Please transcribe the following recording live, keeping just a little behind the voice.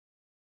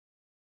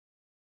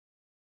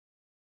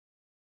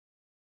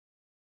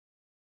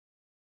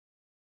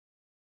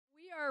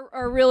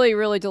are really,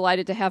 really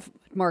delighted to have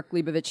Mark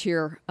Leibovich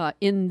here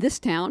in this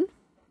town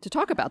to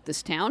talk about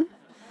this town.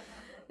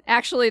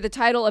 Actually, the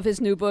title of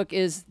his new book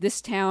is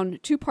This Town,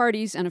 Two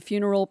Parties and a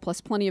Funeral Plus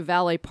Plenty of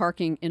Valet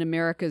Parking in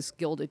America's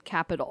Gilded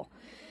Capital.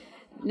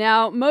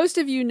 Now, most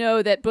of you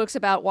know that books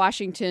about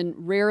Washington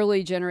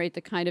rarely generate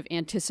the kind of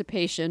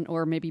anticipation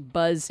or maybe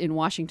buzz in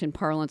Washington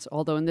parlance,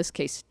 although in this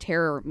case,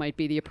 terror might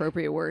be the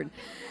appropriate word,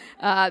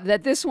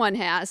 that this one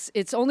has.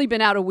 It's only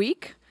been out a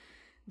week,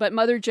 but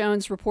Mother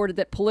Jones reported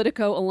that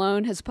Politico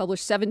alone has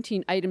published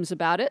 17 items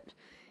about it,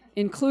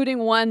 including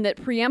one that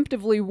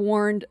preemptively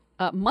warned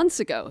months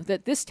ago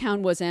that this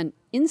town was an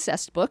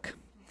incest book,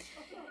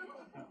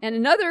 and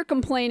another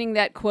complaining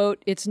that,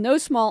 quote, it's no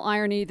small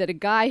irony that a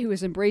guy who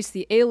has embraced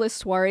the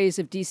A-list soirees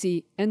of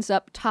D.C. ends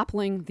up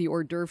toppling the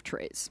hors d'oeuvre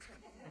trays.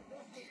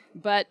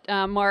 But,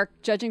 Mark,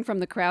 judging from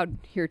the crowd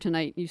here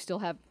tonight, you still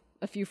have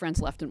a few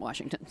friends left in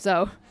Washington.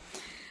 So,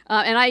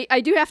 and I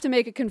do have to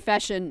make a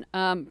confession.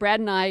 Brad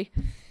and I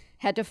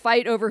had to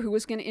fight over who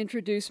was going to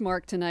introduce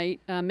Mark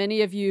tonight.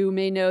 Many of you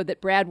may know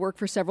that Brad worked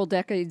for several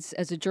decades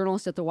as a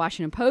journalist at the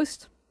Washington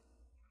Post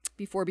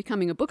before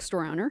becoming a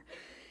bookstore owner.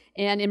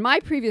 And in my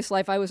previous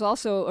life, I was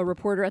also a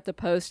reporter at the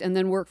Post and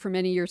then worked for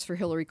many years for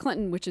Hillary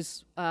Clinton, which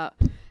is how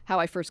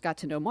I first got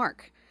to know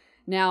Mark.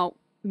 Now,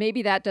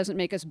 maybe that doesn't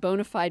make us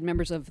bona fide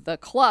members of the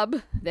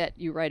club that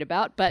you write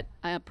about, but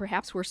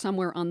perhaps we're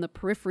somewhere on the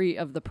periphery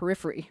of the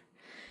periphery.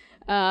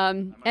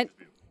 And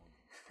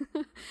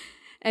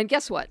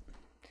guess what?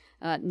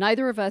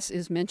 Neither of us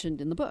is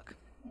mentioned in the book.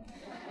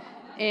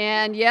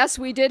 And yes,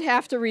 we did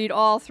have to read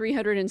all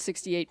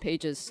 368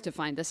 pages to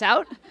find this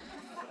out.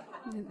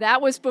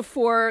 That was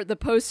before the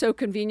Post so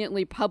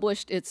conveniently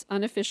published its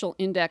unofficial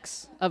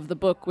index of the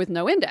book with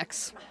no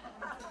index.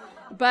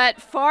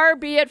 But far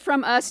be it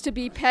from us to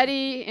be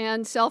petty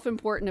and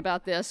self-important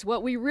about this.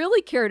 What we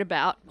really cared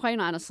about, quite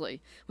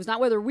honestly, was not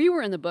whether we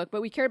were in the book,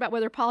 but we cared about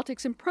whether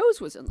politics and prose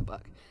was in the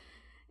book.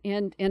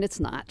 And it's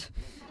not.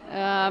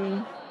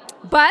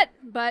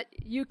 But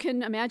you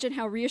can imagine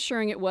how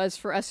reassuring it was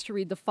for us to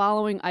read the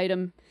following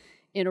item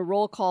in a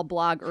roll call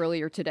blog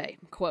earlier today.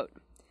 Quote,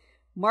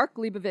 Mark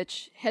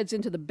Leibovich heads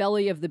into the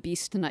belly of the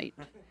beast tonight.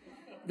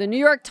 The New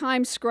York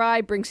Times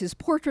scribe brings his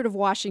portrait of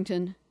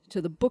Washington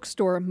to the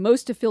bookstore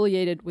most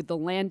affiliated with the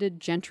landed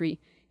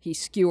gentry he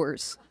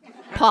skewers,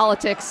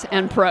 politics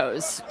and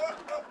prose.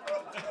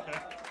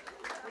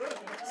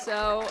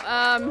 So,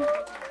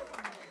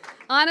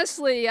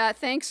 honestly,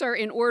 thanks are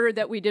in order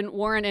that we didn't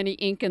warrant any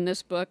ink in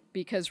this book,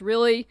 because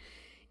really,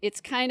 it's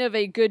kind of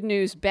a good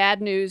news,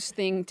 bad news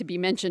thing to be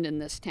mentioned in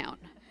this town.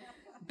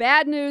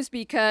 Bad news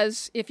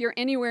because if you're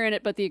anywhere in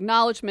it but the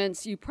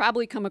acknowledgments, you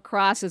probably come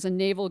across as a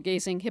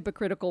navel-gazing,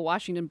 hypocritical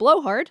Washington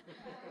blowhard.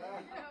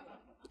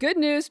 Good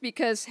news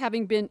because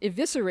having been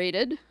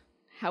eviscerated,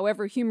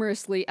 however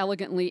humorously,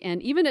 elegantly,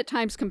 and even at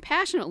times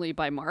compassionately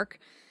by Mark,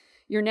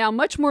 you're now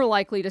much more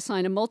likely to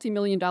sign a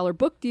multi-million-dollar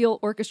book deal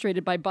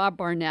orchestrated by Bob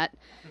Barnett,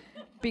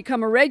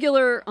 become a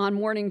regular on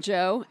Morning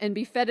Joe, and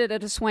be feted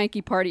at a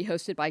swanky party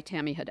hosted by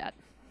Tammy Haddad.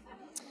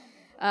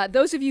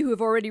 Those of you who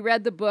have already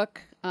read the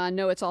book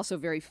know it's also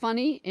very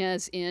funny,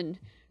 as in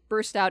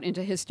burst out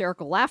into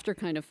hysterical laughter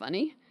kind of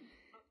funny,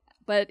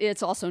 but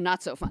it's also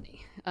not so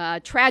funny.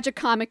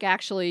 Tragicomic,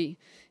 actually,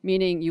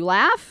 meaning you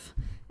laugh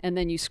and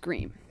then you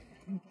scream.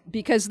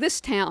 Because this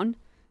town,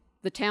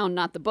 the town,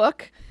 not the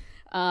book,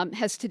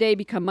 has today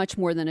become much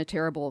more than a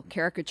terrible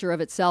caricature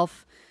of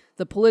itself.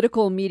 The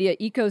political media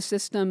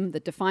ecosystem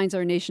that defines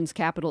our nation's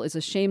capital is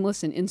a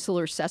shameless and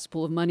insular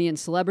cesspool of money and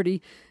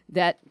celebrity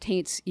that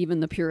taints even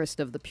the purest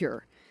of the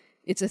pure.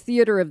 It's a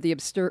theater of the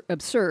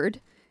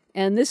absurd,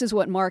 and this is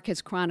what Mark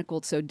has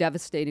chronicled so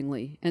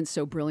devastatingly and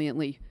so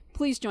brilliantly.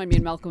 Please join me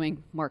in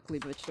welcoming Mark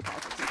Leibovich to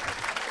Politics and Prose.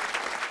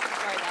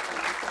 Sorry, that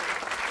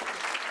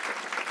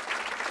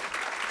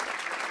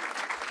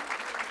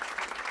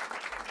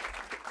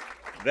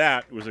one.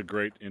 That was a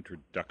great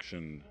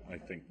introduction, I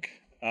think.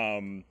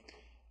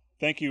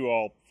 Thank you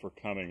all for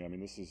coming. I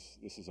mean, this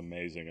is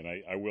amazing, and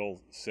I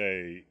will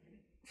say,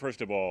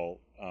 first of all,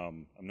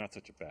 I'm not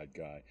such a bad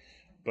guy,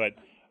 but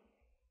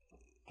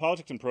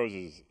Politics and Prose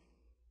is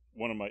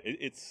one of my.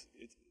 It's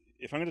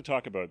if I'm going to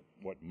talk about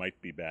what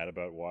might be bad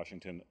about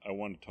Washington, I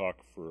want to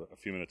talk for a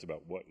few minutes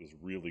about what is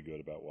really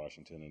good about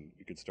Washington, and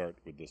you could start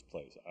with this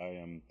place.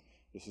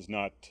 This is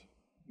not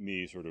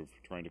me sort of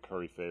trying to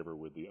curry favor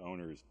with the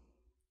owners.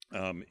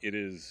 It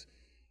is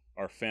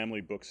our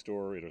family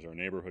bookstore. It is our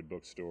neighborhood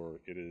bookstore.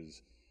 It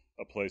is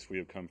a place we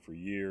have come for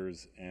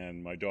years,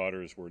 and my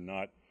daughters were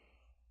not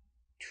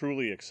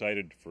truly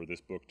excited for this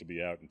book to be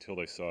out until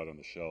they saw it on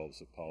the shelves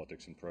of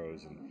Politics and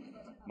Prose. And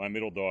my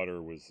middle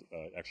daughter was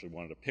actually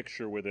wanted a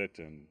picture with it,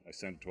 and I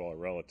sent it to all our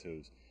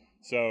relatives.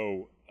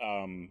 So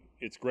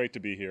it's great to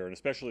be here, and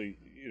especially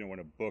when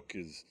a book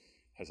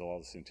has a lot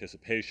of this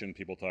anticipation.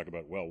 People talk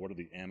about, well, what are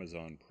the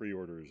Amazon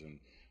pre-orders and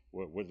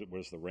what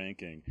is the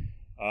ranking?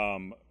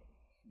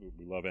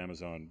 We love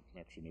Amazon.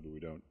 Actually, maybe we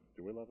don't.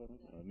 Do we love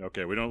Amazon?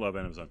 Okay, we don't love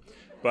Amazon.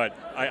 But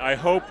I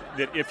hope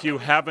that if you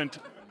haven't,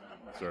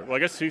 sorry, well, I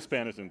guess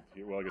C-SPAN isn't,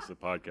 well, I guess the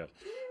podcast.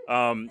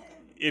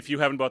 if you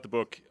haven't bought the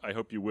book, I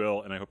hope you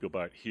will, and I hope you'll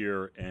buy it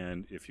here.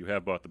 And if you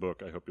have bought the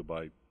book, I hope you'll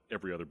buy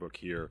every other book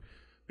here,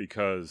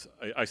 because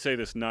I say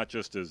this not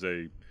just as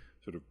a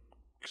sort of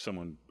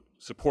someone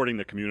supporting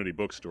the community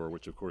bookstore,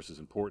 which of course is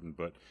important,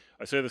 but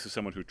I say this as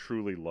someone who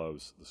truly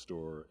loves the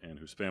store and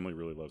whose family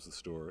really loves the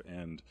store.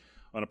 And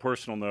on a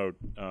personal note,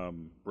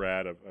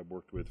 Brad, I've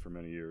worked with for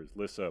many years,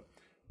 Lissa,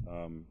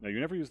 now you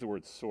never use the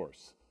word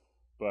source,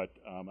 but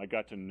I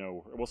got to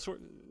know her. Well,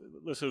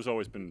 Lissa has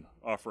always been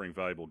offering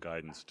valuable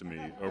guidance to me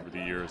over the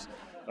years,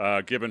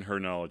 given her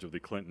knowledge of the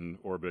Clinton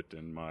orbit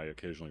and my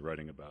occasionally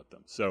writing about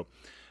them. So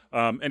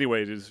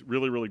anyway, it is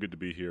really, really good to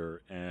be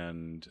here,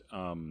 and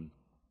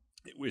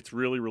it's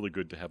really, really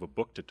good to have a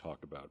book to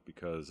talk about,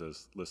 because,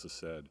 as Lissa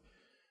said,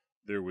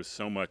 there was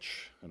so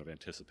much kind of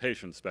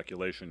anticipation,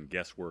 speculation,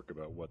 guesswork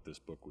about what this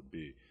book would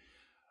be.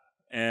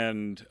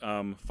 And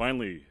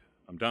finally,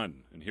 I'm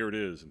done, and here it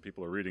is, and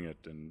people are reading it,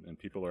 and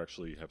people are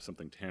actually have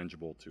something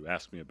tangible to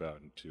ask me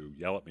about and to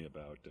yell at me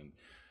about,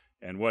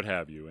 and what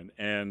have you.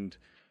 And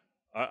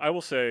I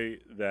will say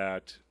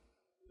that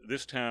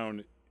this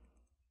town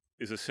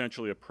is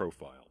essentially a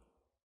profile,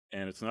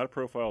 and it's not a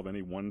profile of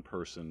any one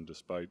person,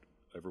 despite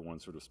everyone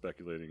sort of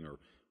speculating or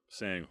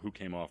saying who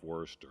came off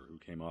worst or who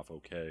came off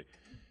okay.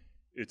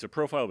 It's a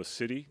profile of a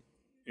city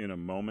in a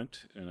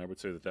moment, and I would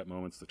say that that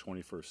moment's the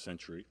 21st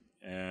century,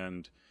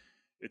 and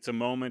it's a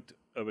moment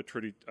of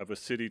a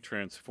city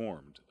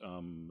transformed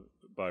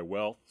by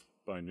wealth,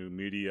 by new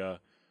media,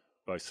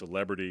 by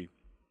celebrity,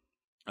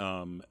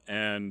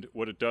 and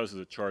what it does is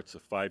it charts a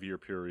 5-year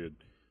period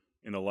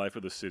in the life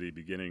of the city,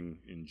 beginning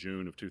in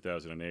June of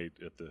 2008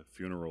 at the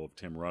funeral of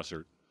Tim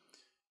Russert,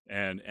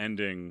 and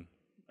ending,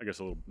 I guess,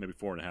 maybe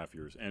 4.5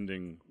 years,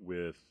 ending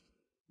with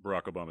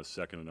Barack Obama's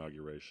second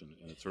inauguration.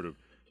 And it sort of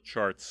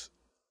charts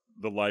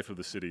the life of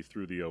the city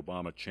through the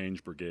Obama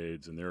change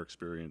brigades and their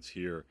experience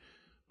here,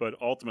 but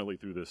ultimately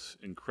through this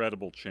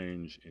incredible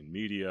change in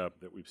media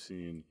that we've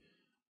seen,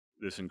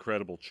 this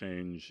incredible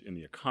change in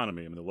the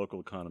economy. I mean, the local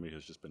economy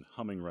has just been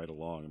humming right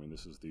along. I mean,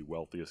 this is the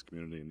wealthiest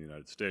community in the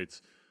United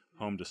States,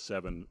 home to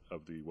 7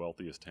 of the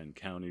wealthiest 10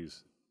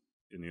 counties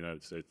in the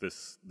United States,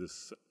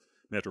 this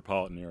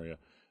metropolitan area,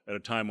 at a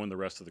time when the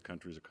rest of the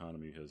country's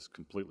economy has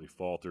completely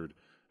faltered,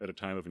 at a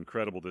time of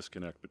incredible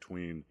disconnect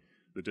between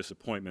the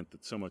disappointment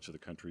that so much of the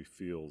country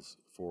feels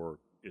for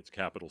its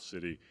capital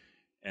city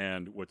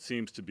and what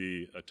seems to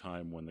be a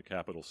time when the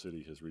capital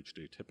city has reached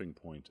a tipping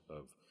point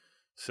of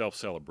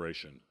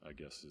self-celebration, I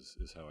guess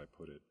is how I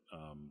put it.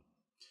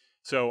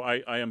 So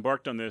I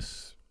embarked on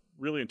this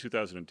really in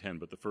 2010,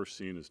 but the first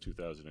scene is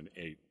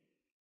 2008,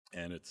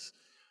 and it's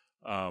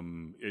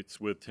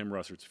with Tim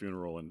Russert's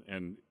funeral,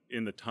 and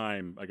in the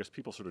time, I guess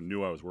people sort of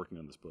knew I was working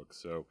on this book,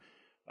 so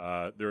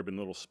there have been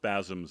little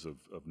spasms of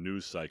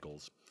news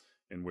cycles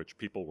in which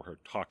people were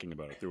talking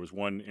about it. There was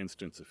one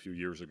instance a few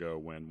years ago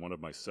when one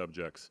of my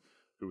subjects,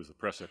 who was the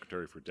press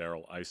secretary for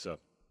Darrell Issa,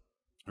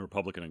 a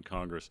Republican in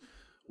Congress,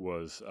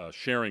 was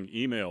sharing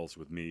emails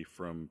with me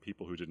from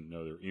people who didn't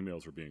know their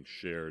emails were being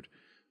shared.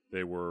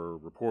 They were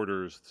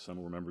reporters,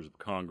 some were members of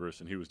Congress,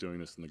 and he was doing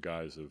this in the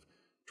guise of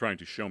trying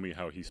to show me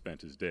how he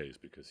spent his days,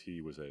 because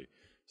he was a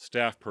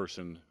staff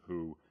person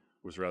who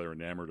was rather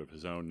enamored of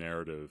his own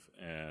narrative,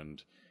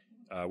 and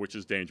which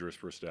is dangerous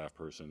for a staff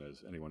person,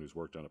 as anyone who's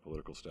worked on a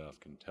political staff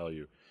can tell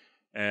you.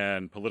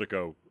 And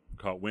Politico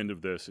caught wind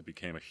of this. It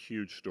became a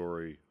huge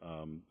story.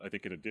 I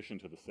think in addition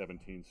to the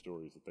 17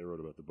 stories that they wrote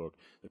about the book,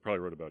 they probably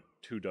wrote about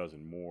 24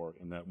 more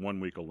in that 1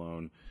 week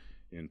alone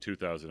in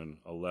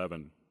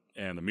 2011.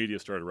 And the media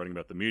started writing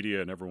about the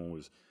media, and everyone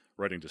was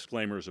writing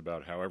disclaimers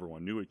about how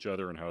everyone knew each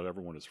other and how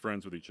everyone is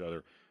friends with each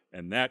other.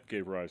 And that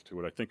gave rise to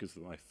what I think is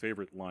my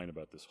favorite line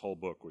about this whole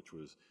book, which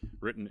was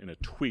written in a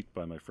tweet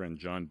by my friend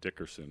John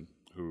Dickerson,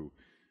 who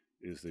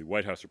is the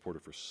White House reporter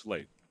for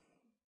Slate.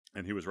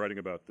 And he was writing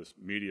about this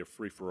media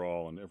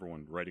free-for-all and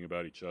everyone writing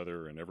about each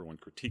other and everyone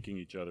critiquing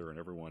each other and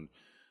everyone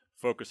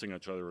focusing on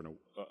each other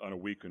on a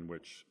week in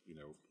which,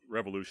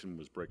 revolution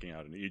was breaking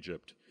out in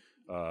Egypt.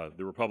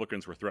 The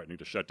Republicans were threatening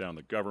to shut down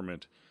the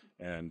government,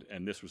 and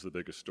this was the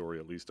biggest story,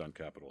 at least on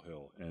Capitol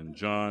Hill. And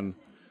John,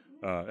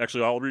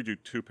 actually, I'll read you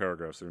 2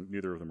 paragraphs.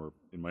 Neither of them are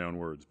in my own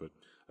words, but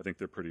I think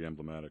they're pretty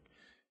emblematic.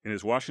 In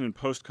his Washington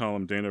Post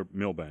column, Dana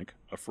Milbank,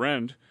 a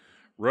friend,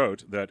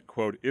 wrote that,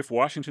 quote, "If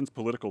Washington's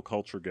political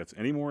culture gets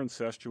any more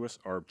incestuous,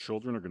 our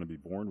children are going to be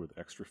born with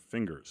extra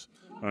fingers,"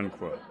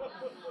 unquote.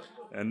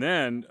 And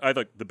then I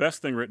thought the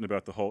best thing written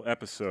about the whole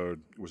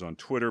episode was on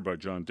Twitter by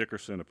John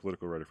Dickerson, a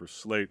political writer for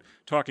Slate,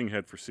 talking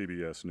head for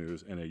CBS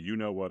News, and a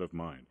you-know-what of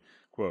mine.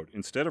 Quote,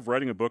 "Instead of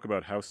writing a book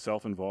about how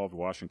self-involved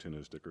Washington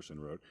is,"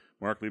 Dickerson wrote,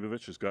 "Mark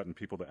Leibovich has gotten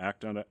people to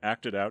act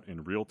it out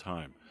in real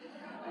time."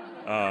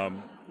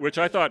 Which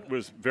I thought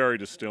was very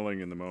distilling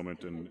in the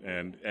moment,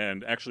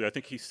 and actually I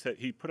think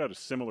he put out a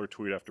similar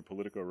tweet after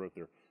Politico wrote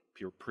their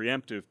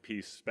preemptive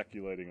piece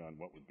speculating on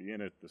what would be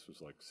in it. This was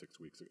like 6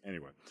 weeks ago.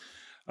 Anyway,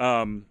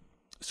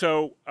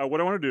 so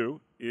what I want to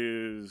do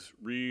is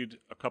read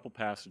a couple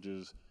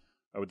passages.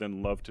 I would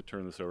then love to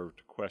turn this over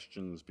to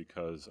questions,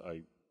 because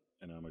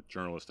I'm a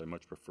journalist. I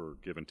much prefer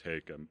give and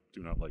take. I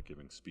do not like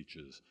giving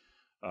speeches.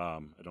 I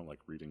don't like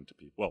reading to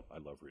people. Well, I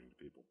love reading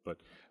to people, but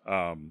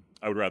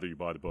I would rather you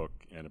buy the book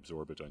and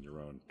absorb it on your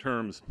own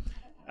terms.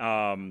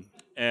 And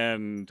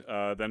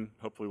then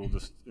hopefully we'll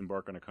just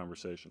embark on a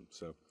conversation.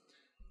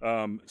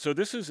 So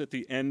this is at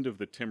the end of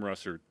the Tim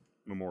Russert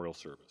memorial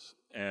service.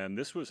 And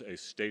this was a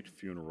state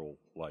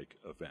funeral-like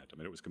event. I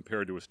mean, it was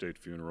compared to a state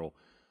funeral.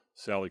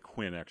 Sally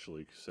Quinn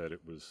actually said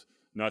it was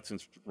not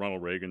since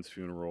Ronald Reagan's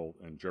funeral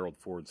and Gerald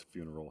Ford's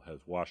funeral has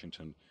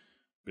Washington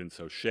been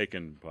so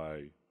shaken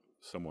by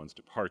someone's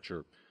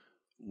departure.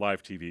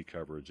 Live TV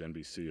coverage,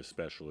 NBC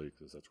especially,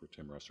 because that's where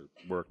Tim Russert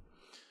worked.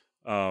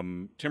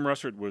 Tim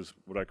Russert was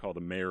what I call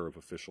the mayor of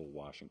official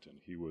Washington.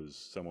 He was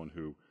someone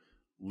who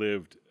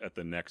lived at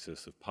the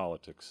nexus of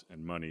politics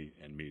and money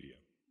and media.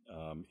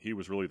 He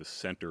was really the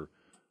center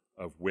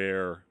of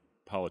where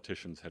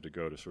politicians had to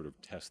go to sort of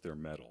test their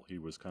mettle. He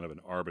was kind of an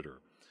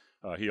arbiter.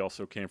 He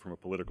also came from a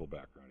political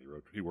background.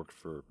 He worked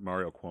for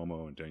Mario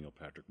Cuomo and Daniel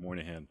Patrick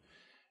Moynihan.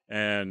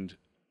 And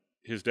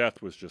his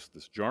death was just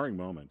this jarring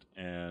moment.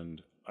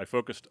 And I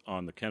focused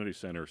on the Kennedy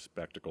Center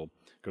spectacle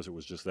because it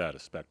was just that, a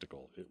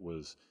spectacle. It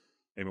was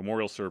a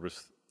memorial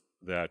service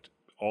that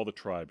all the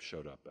tribes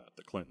showed up at,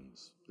 the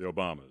Clintons, the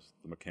Obamas,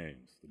 the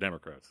McCains, the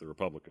Democrats, the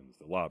Republicans,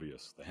 the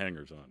lobbyists, the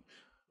hangers-on,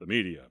 the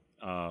media.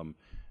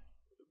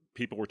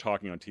 People were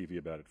talking on TV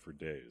about it for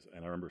days.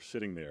 And I remember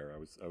sitting there.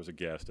 I was a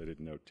guest. I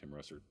didn't know Tim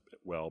Russert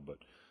well, but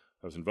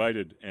I was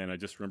invited, and I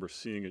just remember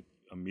seeing it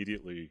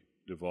immediately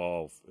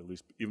devolve, at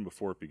least even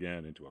before it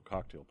began, into a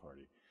cocktail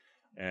party.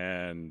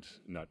 And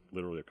not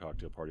literally a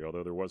cocktail party,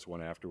 although there was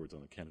one afterwards on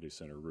the Kennedy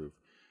Center roof.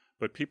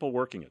 But people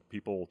working it,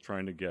 people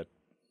trying to get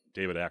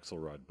David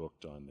Axelrod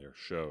booked on their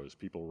shows,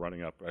 people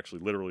running up,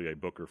 actually literally a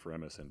booker for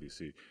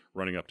MSNBC,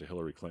 running up to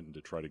Hillary Clinton to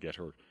try to get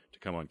her to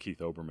come on Keith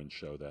Olbermann's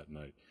show that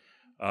night.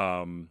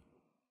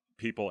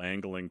 People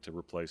angling to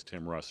replace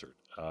Tim Russert.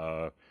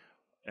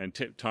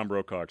 And Tom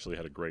Brokaw actually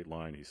had a great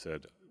line. He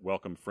said,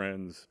 "Welcome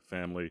friends,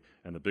 family,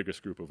 and the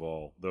biggest group of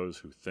all, those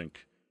who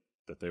think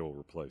that they will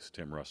replace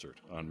Tim Russert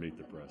on Meet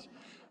the Press."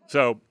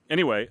 So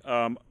anyway,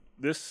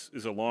 this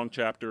is a long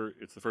chapter.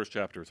 It's the first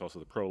chapter. It's also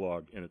the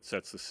prologue, and it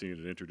sets the scene.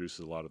 It introduces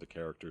a lot of the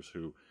characters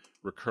who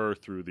recur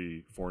through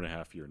the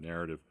 4.5-year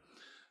narrative.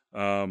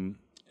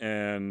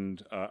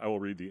 And I will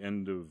read the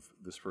end of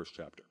this first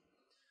chapter.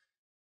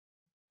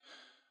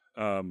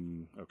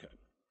 Okay.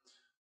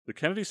 The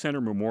Kennedy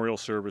Center Memorial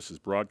Service is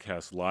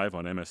broadcast live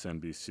on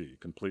MSNBC,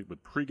 complete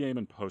with pregame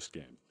and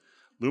postgame.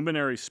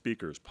 Luminary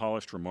speakers,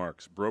 polished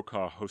remarks,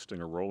 Brokaw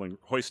hoisting a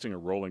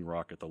rolling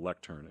rock at the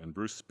lectern, and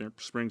Bruce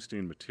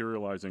Springsteen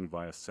materializing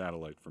via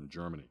satellite from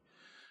Germany.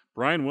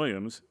 Brian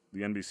Williams,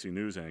 the NBC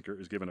News anchor,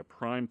 is given a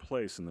prime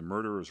place in the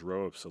murderer's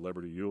row of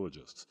celebrity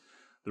eulogists.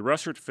 The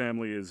Russert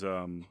family is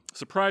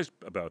surprised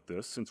about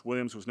this, since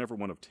Williams was never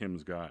one of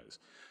Tim's guys.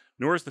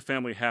 Nor is the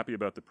family happy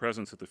about the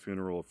presence at the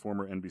funeral of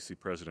former NBC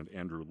president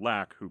Andrew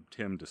Lack, whom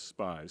Tim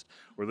despised,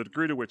 or the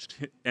degree to which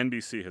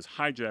NBC has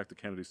hijacked the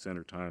Kennedy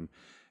Center time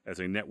as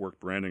a network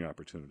branding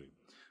opportunity.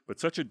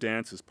 But such a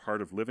dance is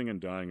part of living and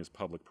dying as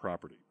public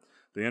property.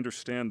 They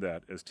understand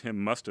that, as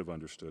Tim must have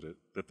understood it,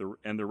 the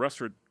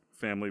Russert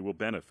family will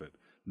benefit,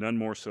 none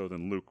more so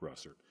than Luke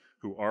Russert,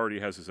 who already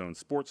has his own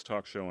sports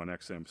talk show on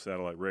XM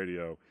satellite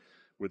radio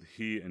with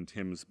he and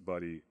Tim's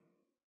buddy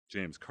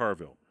James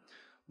Carville.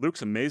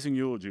 Luke's amazing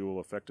eulogy will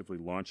effectively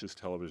launch his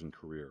television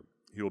career.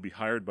 He will be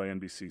hired by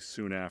NBC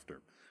soon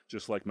after,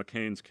 just like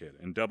McCain's kid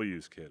and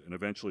W's kid and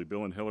eventually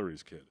Bill and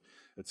Hillary's kid.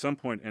 At some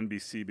point,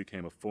 NBC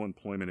became a full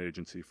employment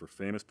agency for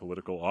famous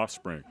political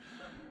offspring.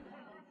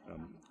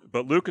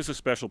 But Luke is a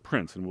special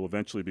prince and will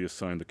eventually be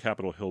assigned the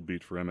Capitol Hill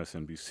beat for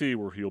MSNBC,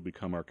 where he'll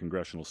become our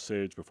congressional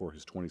sage before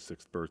his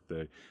 26th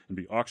birthday and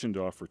be auctioned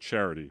off for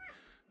charity.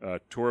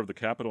 Tour of the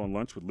Capitol and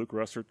lunch with Luke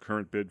Russert,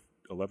 current bid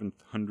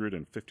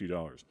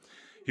 $1,150.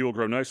 He will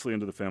grow nicely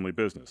into the family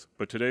business,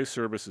 but today's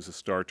service is a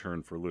star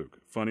turn for Luke,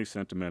 funny,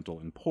 sentimental,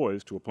 and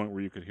poised to a point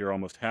where you could hear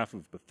almost half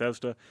of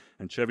Bethesda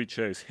and Chevy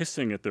Chase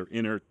hissing at their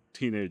inner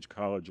teenage,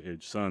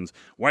 college-age sons,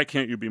 "Why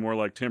can't you be more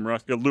like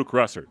Luke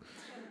Russert?"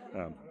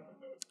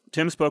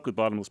 Tim spoke with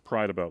bottomless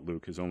pride about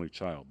Luke, his only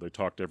child. They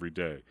talked every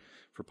day.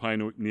 For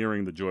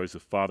pioneering the joys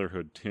of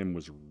fatherhood, Tim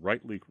was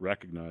rightly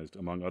recognized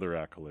among other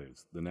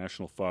accolades. The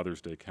National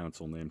Father's Day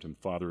Council named him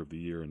Father of the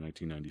Year in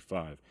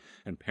 1995,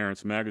 and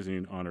Parents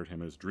Magazine honored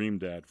him as Dream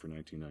Dad for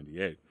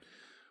 1998.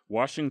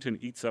 Washington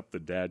eats up the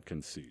dad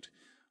conceit.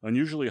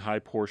 Unusually high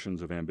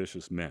portions of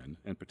ambitious men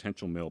and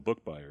potential male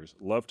book buyers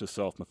love to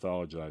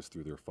self-mythologize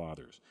through their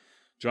fathers.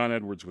 John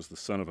Edwards was the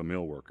son of a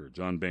mill worker,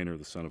 John Boehner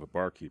the son of a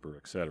barkeeper,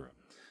 etc.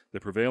 The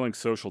prevailing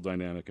social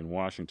dynamic in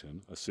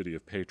Washington, a city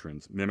of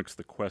patrons, mimics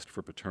the quest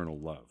for paternal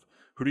love.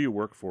 Who do you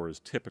work for is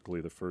typically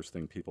the first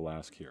thing people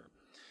ask here.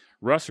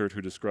 Russert,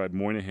 who described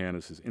Moynihan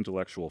as his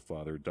intellectual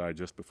father, died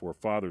just before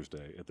Father's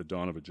Day at the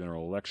dawn of a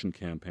general election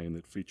campaign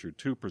that featured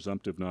two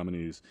presumptive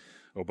nominees,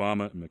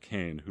 Obama and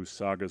McCain, whose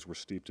sagas were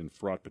steeped in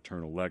fraught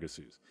paternal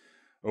legacies.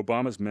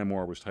 Obama's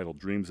memoir was titled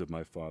Dreams of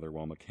My Father,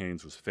 while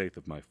McCain's was Faith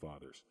of My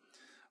Fathers.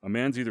 A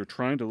man's either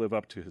trying to live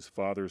up to his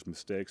father's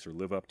mistakes or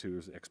live up to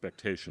his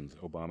expectations,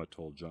 Obama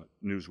told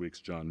Newsweek's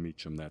John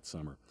Meacham that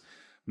summer.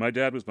 My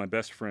dad was my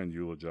best friend,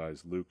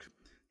 eulogized Luke,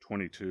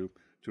 22.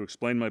 To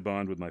explain my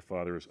bond with my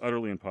father is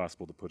utterly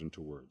impossible to put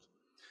into words.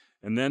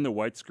 And then the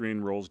white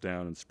screen rolls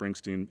down and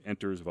Springsteen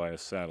enters via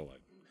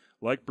satellite.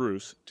 Like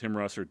Bruce, Tim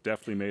Russer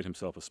deftly made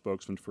himself a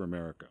spokesman for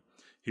America.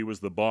 He was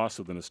the boss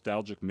of the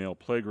nostalgic male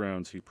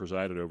playgrounds he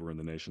presided over in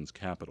the nation's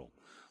capital.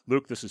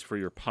 Luke, this is for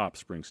your pop,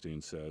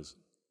 Springsteen says,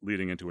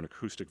 leading into an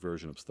acoustic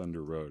version of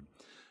Thunder Road.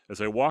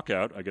 As I walk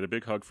out, I get a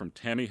big hug from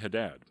Tammy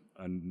Haddad,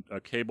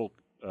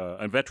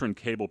 a veteran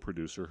cable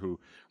producer who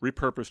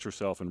repurposed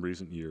herself in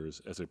recent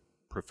years as a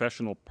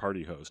professional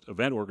party host,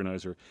 event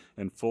organizer,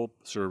 and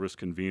full-service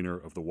convener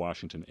of the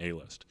Washington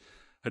A-list.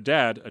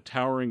 Haddad, a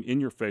towering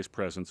in-your-face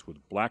presence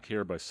with black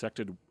hair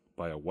bisected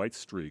by a white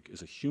streak,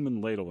 is a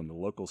human ladle in the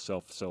local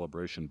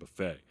self-celebration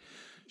buffet.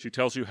 She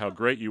tells you how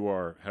great you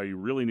are, how you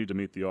really need to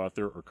meet the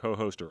author or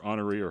co-host or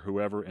honoree or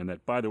whoever, and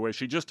that, by the way,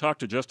 she just talked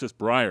to Justice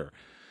Breyer.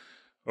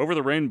 Over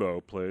the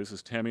Rainbow plays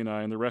as Tammy and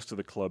I and the rest of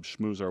the club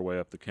schmooze our way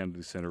up the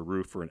Kennedy Center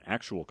roof for an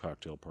actual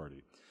cocktail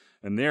party.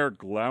 And there,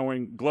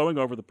 glowing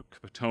over the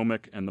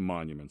Potomac and the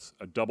monuments,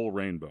 a double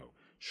rainbow,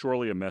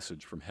 surely a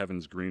message from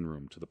heaven's green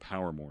room to the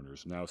power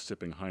mourners, now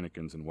sipping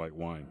Heinekens and white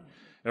wine.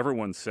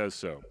 Everyone says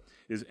so.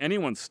 Is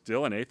anyone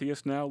still an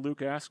atheist now,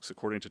 Luke asks,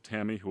 according to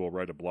Tammy, who will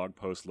write a blog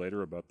post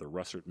later about the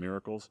Russert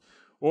miracles,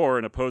 or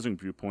an opposing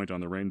viewpoint on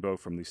the rainbow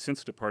from the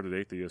since-departed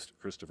atheist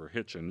Christopher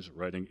Hitchens,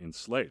 writing in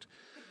Slate.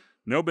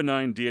 No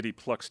benign deity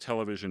plucks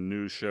television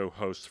news show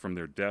hosts from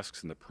their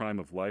desks in the prime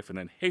of life and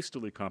then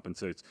hastily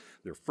compensates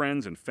their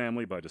friends and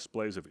family by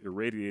displays of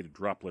irradiated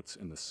droplets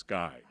in the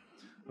sky,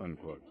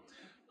 unquote.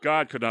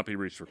 God could not be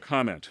reached for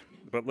comment,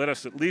 but let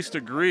us at least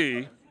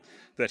agree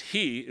that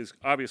he is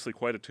obviously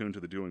quite attuned to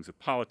the doings of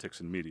politics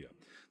and media.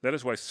 That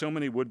is why so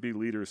many would-be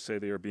leaders say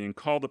they are being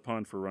called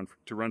upon to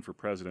run for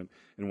president,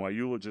 and why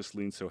eulogists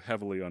lean so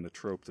heavily on the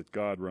trope that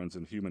God runs a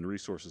human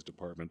resources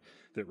department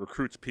that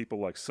recruits people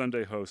like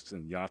Sunday hosts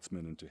and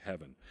yachtsmen into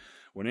heaven.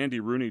 When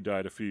Andy Rooney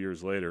died a few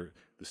years later,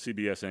 the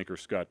CBS anchor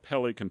Scott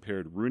Pelley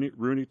compared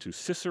Rooney to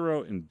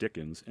Cicero and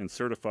Dickens and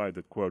certified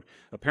that, quote,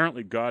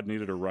 apparently God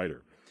needed a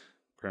writer.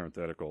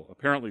 Parenthetical.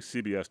 Apparently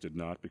CBS did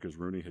not, because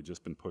Rooney had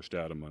just been pushed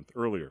out a month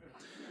earlier.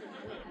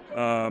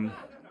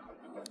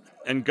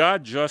 And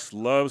God just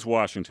loves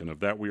Washington, of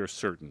that we are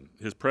certain.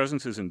 His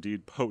presence is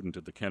indeed potent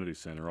at the Kennedy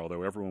Center,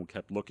 although everyone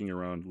kept looking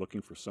around,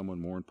 looking for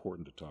someone more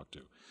important to talk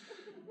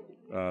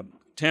to.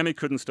 Tammy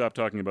couldn't stop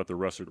talking about the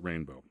Russert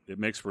Rainbow. It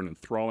makes for an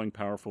enthralling,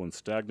 powerful, and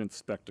stagnant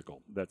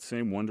spectacle, that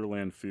same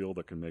Wonderland feel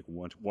that can make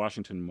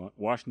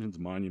Washington's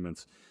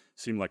monuments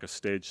seem like a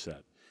stage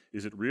set.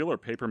 Is it real or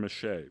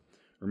papier-mâché?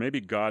 Or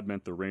maybe God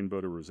meant the rainbow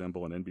to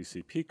resemble an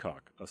NBC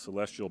peacock, a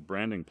celestial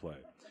branding play.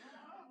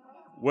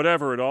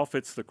 Whatever, it all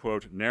fits the,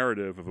 quote,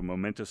 narrative of a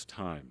momentous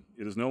time.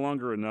 It is no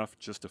longer enough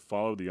just to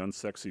follow the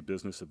unsexy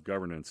business of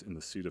governance in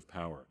the seat of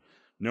power.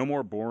 No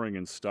more boring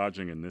and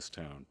stodging in this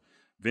town.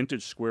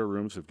 Vintage square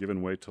rooms have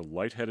given way to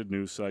light-headed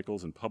news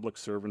cycles, and public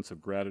servants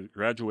have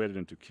graduated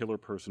into killer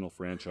personal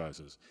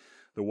franchises.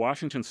 The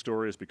Washington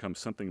story has become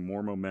something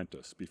more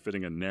momentous,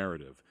 befitting a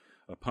narrative,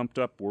 a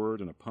pumped-up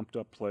word in a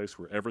pumped-up place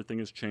where everything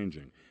is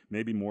changing,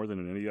 maybe more than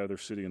in any other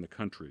city in the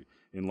country,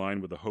 in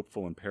line with the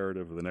hopeful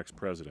imperative of the next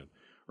president.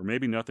 Or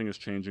maybe nothing is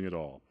changing at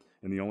all,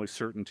 and the only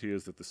certainty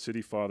is that the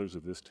city fathers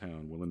of this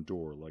town will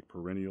endure like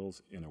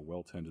perennials in a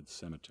well-tended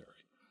cemetery.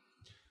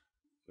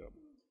 So,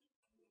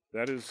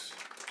 that is...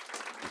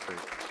 Okay.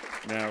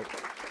 Now,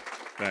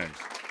 thanks.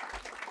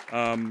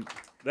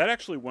 That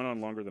actually went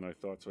on longer than I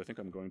thought, so I think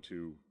I'm going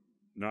to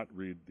not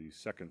read the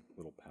second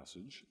little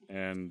passage.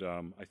 And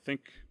I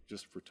think,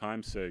 just for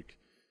time's sake,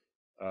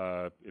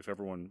 if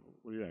everyone...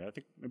 What do you think? I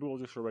think maybe we'll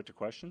just go right to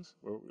questions.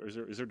 Or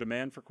is there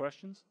demand for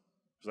questions?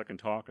 Because I can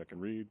talk, I can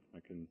read, I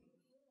can...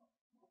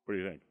 What do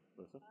you think,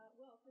 Lisa?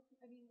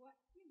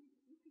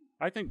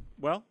 I think,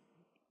 well,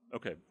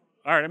 okay.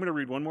 All right, I'm going to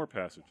read one more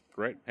passage.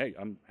 Great. Hey,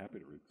 I'm happy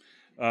to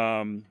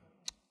read.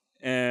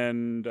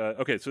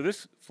 Okay, so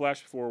this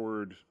flashed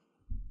forward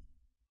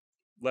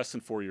less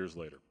than 4 years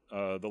later.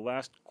 The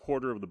last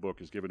quarter of the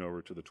book is given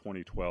over to the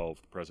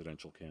 2012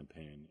 presidential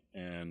campaign.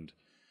 And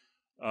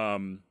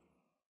one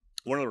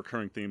of the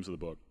recurring themes of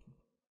the book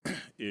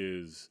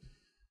is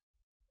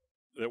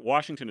that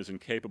Washington is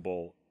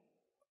incapable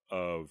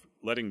of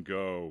letting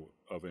go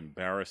of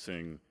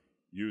embarrassing,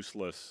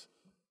 useless,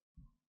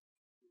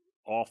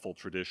 awful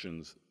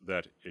traditions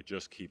that it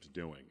just keeps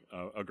doing.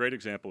 A great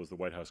example is the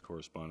White House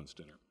Correspondents'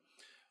 Dinner,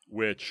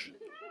 which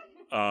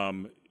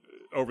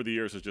over the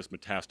years has just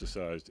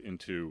metastasized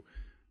into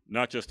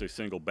not just a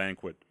single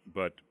banquet,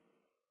 but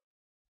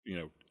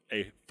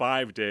a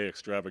 5-day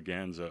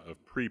extravaganza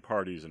of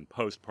pre-parties and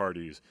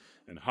post-parties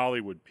and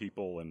Hollywood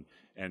people and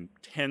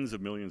tens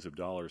of millions of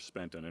dollars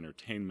spent on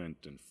entertainment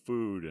and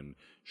food and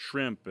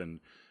shrimp, and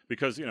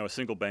because a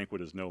single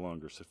banquet is no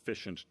longer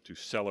sufficient to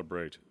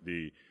celebrate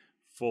the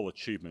full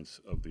achievements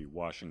of the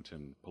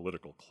Washington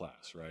political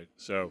class, right?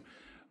 So,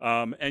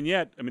 and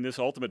yet, this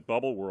ultimate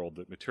bubble world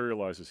that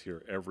materializes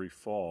here every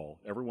fall,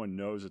 everyone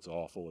knows it's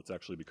awful, it's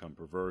actually become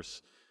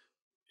perverse,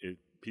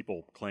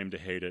 people claim to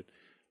hate it,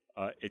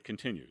 it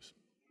continues.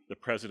 the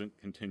president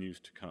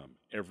continues to come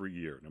every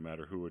year, no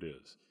matter who it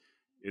is.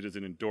 It is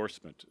an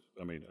endorsement,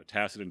 I mean, a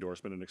tacit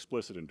endorsement, an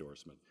explicit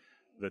endorsement,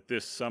 that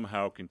this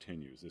somehow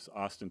continues, this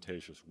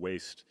ostentatious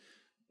waste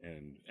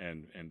and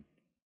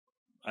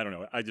I don't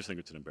know, I just think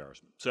it's an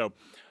embarrassment. So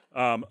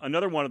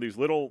another one of these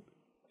little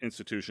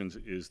institutions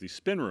is the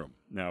spin room.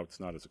 Now, it's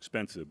not as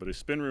expensive, but a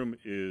spin room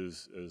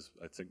is, as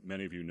I think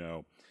many of you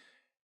know,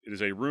 it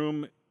is a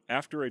room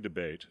after a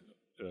debate,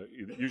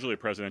 usually a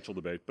presidential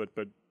debate, but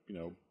you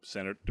know,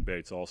 Senate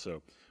debates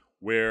also,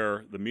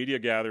 where the media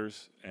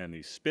gathers and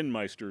the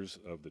spinmeisters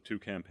of the two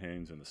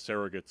campaigns and the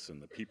surrogates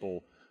and the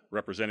people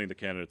representing the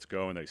candidates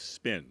go and they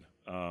spin.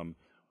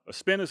 A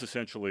spin is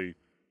essentially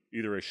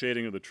either a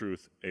shading of the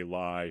truth, a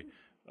lie,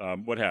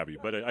 what have you.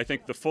 But I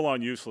think the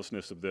full-on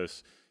uselessness of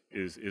this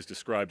is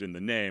described in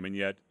the name, and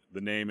yet the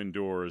name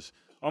endures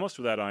almost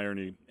without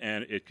irony,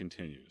 and it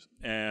continues.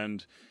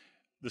 And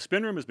the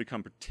spin room has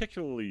become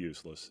particularly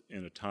useless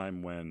in a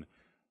time when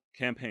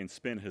campaign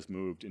spin has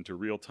moved into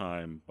real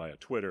time via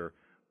Twitter,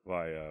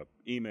 via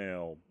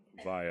email,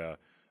 via,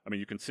 I mean,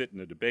 you can sit in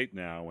a debate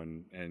now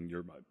and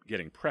you're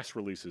getting press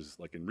releases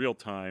like in real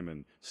time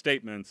and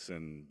statements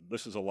and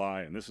this is a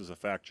lie and this is a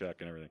fact check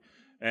and everything.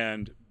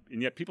 And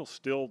yet people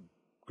still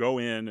go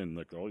in and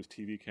like all these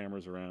TV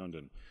cameras around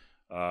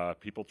and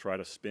people try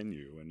to spin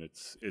you and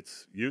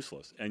it's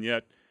useless. And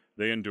yet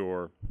they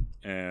endure.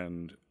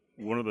 And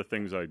one of the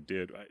things I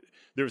did,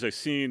 there was a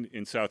scene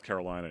in South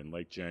Carolina in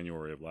late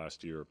January of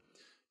last year,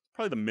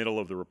 probably the middle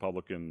of the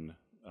Republican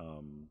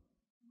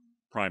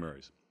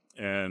primaries.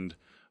 And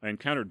I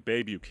encountered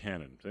Bae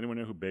Buchanan. Does anyone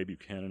know who Bae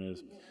Buchanan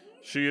is?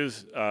 She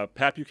is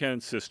Pat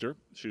Buchanan's sister.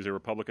 She's a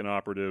Republican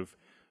operative,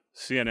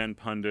 CNN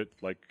pundit.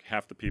 Like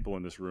half the people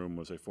in this room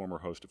was a former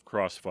host of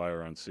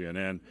Crossfire on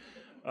CNN.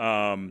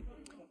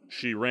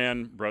 She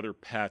ran Brother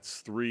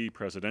Pat's 3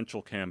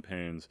 presidential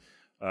campaigns.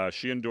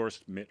 She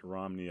endorsed Mitt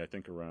Romney, I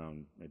think,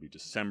 around maybe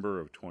December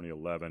of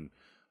 2011.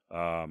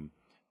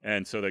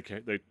 And so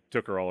they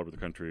took her all over the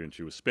country, and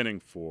she was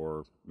spinning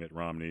for Mitt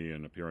Romney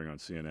and appearing on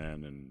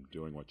CNN and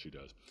doing what she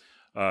does.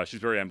 She's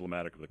very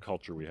emblematic of the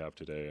culture we have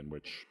today in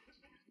which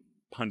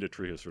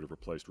punditry has sort of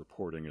replaced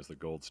reporting as the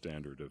gold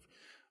standard of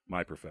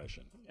my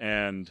profession.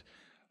 And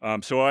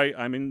so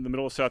I'm in the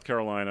middle of South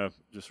Carolina,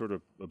 just sort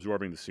of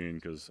absorbing the scene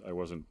because I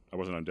wasn't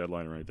on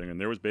deadline or anything.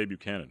 And there was Bae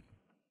Buchanan.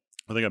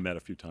 I think I've met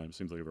a few times.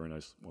 Seems like a very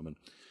nice woman.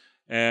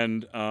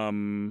 And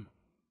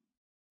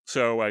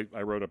so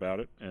I wrote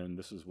about it, and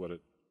this is what it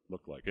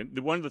looked like. And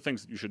one of the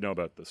things that you should know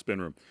about the spin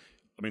room,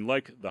 I mean,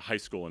 like the high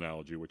school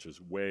analogy, which is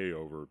way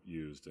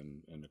overused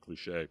and a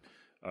cliche,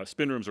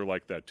 spin rooms are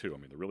like that too. I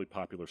mean, the really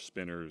popular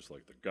spinners,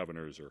 like the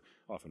governors, are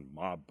often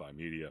mobbed by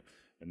media.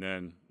 And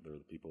then there are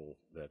the people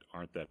that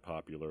aren't that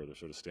popular. They're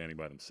sort of standing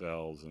by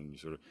themselves, and you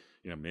sort of,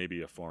 you know,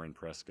 maybe a foreign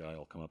press guy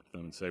will come up to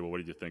them and say, well, what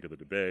did you think of the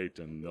debate?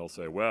 And they'll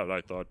say, well, I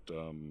thought,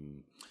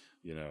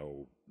 you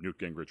know, Newt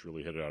Gingrich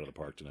really hit it out of the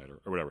park tonight,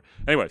 or whatever.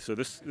 Anyway, so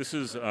this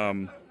is,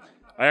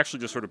 I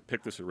actually just sort of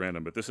picked this at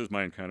random, but this is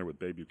my encounter with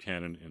Bae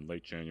Buchanan in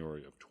late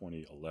January of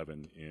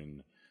 2011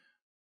 in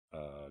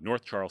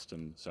North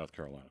Charleston, South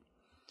Carolina.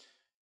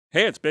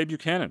 Hey, it's Bae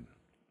Buchanan.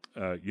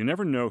 You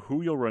never know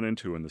who you'll run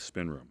into in the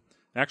spin room.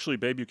 Actually,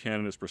 Bae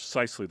Buchanan is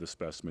precisely the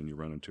specimen you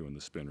run into in the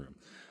spin room.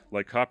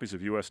 Like copies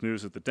of U.S.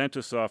 News at the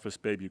dentist's office,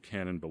 Bae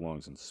Buchanan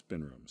belongs in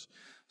spin rooms.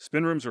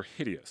 Spin rooms are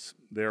hideous.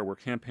 They are where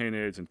campaign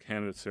aides and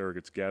candidate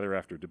surrogates gather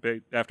after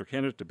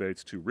candidate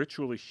debates to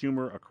ritually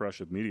humor a crush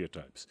of media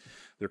types.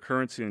 Their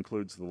currency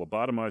includes the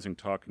lobotomizing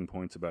talking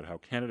points about how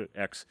candidate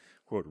X,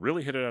 quote,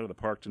 really hit it out of the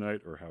park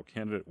tonight, or how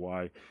candidate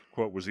Y,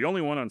 quote, was the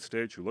only one on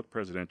stage who looked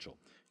presidential.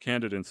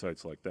 Candid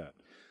insights like that.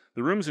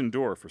 The rooms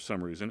endure, for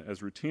some reason,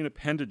 as routine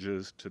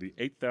appendages to the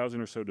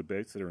 8,000 or so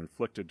debates that are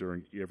inflicted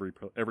during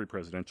every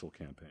presidential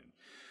campaign.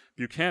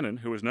 Buchanan,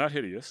 who is not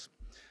hideous,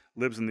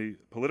 lives in the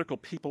political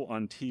people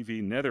on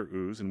TV nether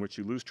ooze in which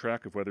you lose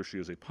track of whether she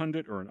is a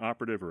pundit or an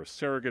operative or a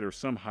surrogate or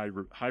some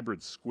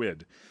hybrid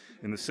squid,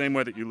 in the same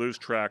way that you lose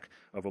track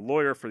of a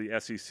lawyer for the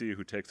SEC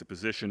who takes a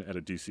position at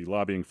a DC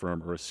lobbying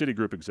firm or a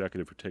Citigroup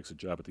executive who takes a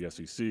job at the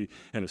SEC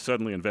and is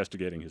suddenly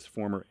investigating his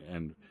former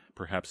and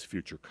perhaps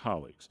future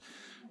colleagues.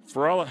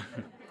 For all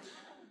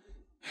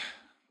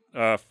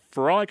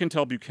I can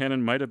tell,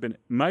 Buchanan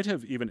might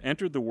have even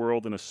entered the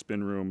world in a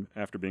spin room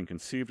after being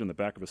conceived in the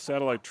back of a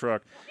satellite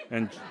truck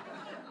and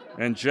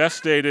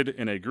gestated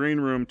in a green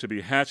room to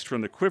be hatched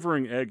from the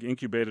quivering egg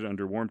incubated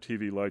under warm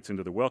TV lights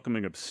into the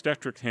welcoming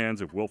obstetric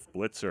hands of Wolf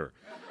Blitzer.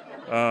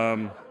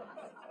 That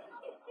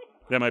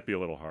might be a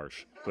little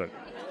harsh, but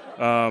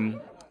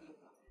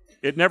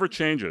it never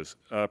changes.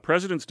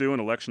 Presidents do, and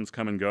elections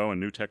come and go,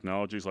 and new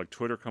technologies like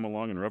Twitter come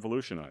along and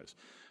revolutionize.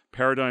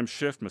 Paradigm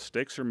shift,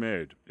 mistakes are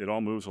made, it all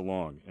moves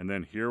along, and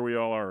then here we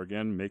all are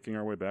again making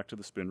our way back to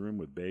the spin room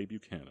with Bae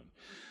Buchanan.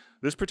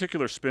 This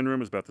particular spin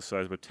room is about the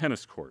size of a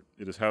tennis court.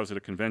 It is housed at a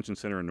convention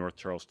center in North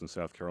Charleston,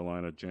 South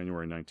Carolina,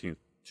 January 19th,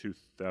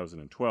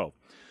 2012.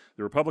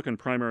 The Republican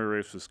primary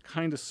race was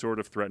kind of sort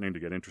of threatening to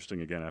get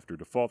interesting again after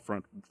default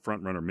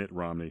frontrunner Mitt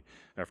Romney,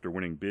 after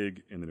winning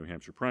big in the New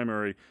Hampshire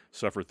primary,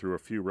 suffered through a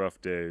few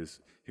rough days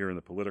here in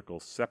the political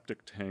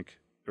septic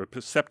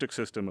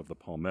system of the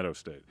Palmetto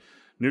State.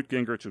 Newt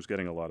Gingrich was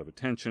getting a lot of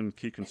attention.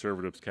 Key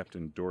conservatives kept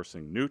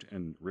endorsing Newt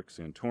and Rick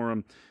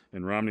Santorum,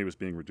 and Romney was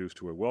being reduced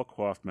to a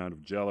well-coiffed mound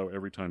of jello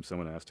every time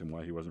someone asked him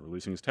why he wasn't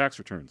releasing his tax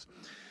returns.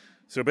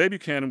 So Babe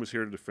Buchanan was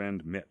here to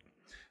defend Mitt.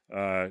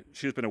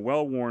 She has been a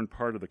well-worn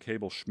part of the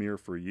cable schmear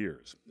for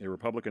years, a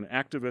Republican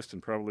activist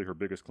and probably her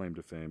biggest claim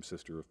to fame,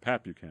 sister of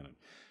Pat Buchanan.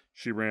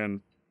 She ran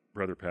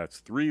Brother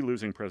Pat's 3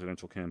 losing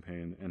presidential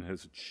campaigns and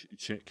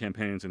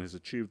has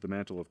achieved the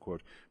mantle of,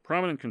 quote,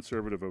 prominent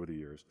conservative over the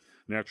years.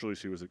 Naturally,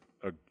 she was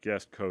a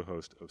guest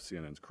co-host of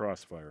CNN's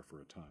Crossfire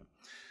for a time.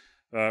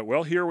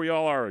 Well, here we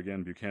all are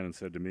again, Buchanan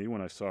said to me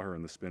when I saw her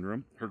in the spin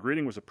room. Her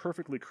greeting was a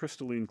perfectly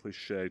crystalline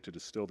cliche to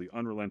distill the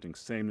unrelenting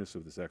sameness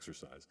of this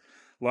exercise.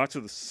 Lots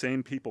of the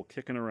same people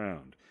kicking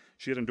around.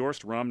 She had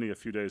endorsed Romney a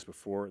few days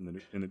before in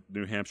the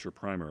New Hampshire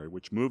primary,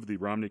 which moved the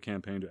Romney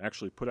campaign to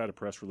actually put out a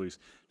press release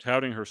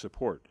touting her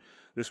support.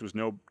 This was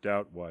no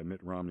doubt why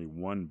Mitt Romney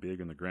won big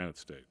in the Granite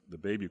State. The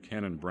Babe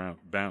Buchanan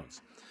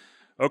bounce.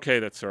 Okay,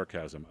 that's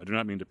sarcasm. I do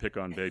not mean to pick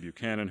on Babe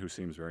Buchanan, who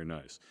seems very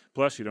nice.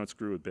 Plus, you don't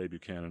screw with Babe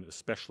Buchanan,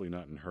 especially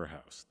not in her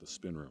house, the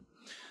spin room.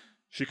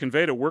 She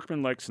conveyed a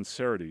workmanlike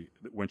sincerity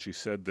when she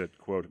said that,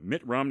 quote,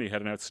 Mitt Romney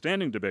had an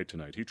outstanding debate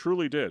tonight. He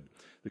truly did.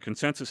 The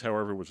consensus,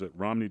 however, was that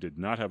Romney did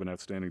not have an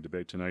outstanding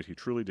debate tonight. He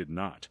truly did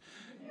not.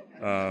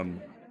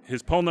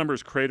 His poll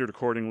numbers cratered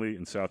accordingly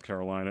in South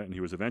Carolina, and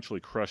he was eventually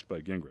crushed by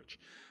Gingrich.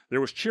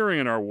 There was cheering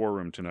in our war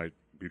room tonight,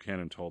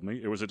 Buchanan told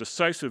me. It was a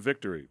decisive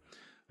victory.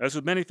 As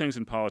with many things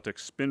in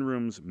politics, spin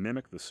rooms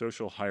mimic the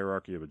social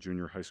hierarchy of a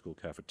junior high school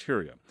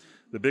cafeteria.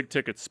 The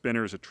big-ticket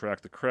spinners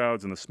attract the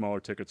crowds, and the smaller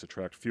tickets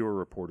attract fewer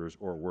reporters,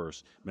 or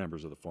worse,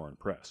 members of the foreign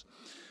press.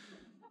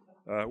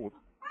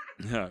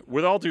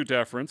 With all due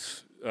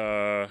deference,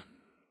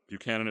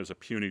 Buchanan is a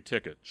puny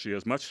ticket. She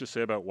has much to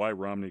say about why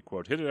Romney,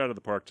 quote, hit it out of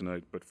the park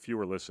tonight, but few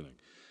are listening.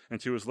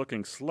 And she was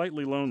looking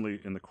slightly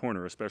lonely in the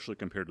corner, especially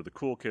compared to the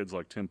cool kids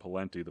like Tim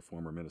Pawlenty, the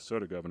former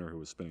Minnesota governor who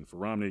was spinning for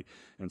Romney,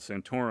 and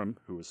Santorum,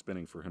 who was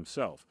spinning for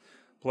himself.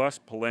 Plus,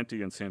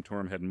 Pawlenty and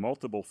Santorum had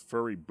multiple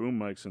furry boom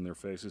mics in their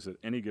faces at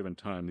any given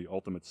time, the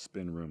ultimate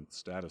spin room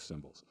status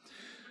symbols.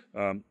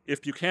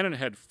 If Buchanan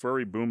had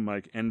furry boom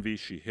mic envy,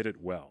 she hit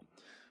it well.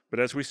 But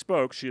as we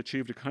spoke, she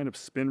achieved a kind of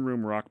spin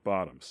room rock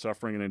bottom,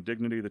 suffering an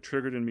indignity that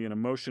triggered in me an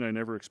emotion I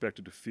never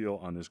expected to feel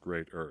on this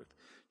great earth.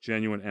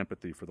 Genuine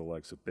empathy for the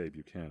likes of Babe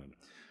Buchanan.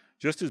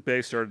 Just as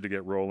Babe started to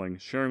get rolling,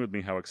 sharing with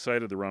me how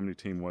excited the Romney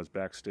team was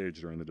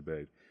backstage during the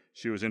debate,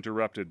 she was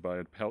interrupted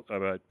by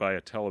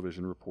a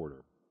television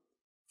reporter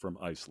from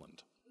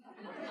Iceland.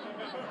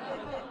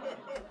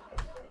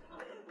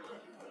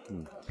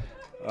 Do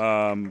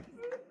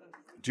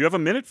you have a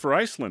minute for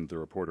Iceland? The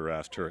reporter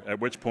asked her,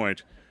 at which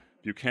point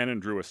Buchanan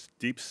drew a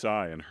deep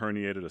sigh and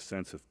herniated a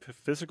sense of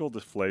physical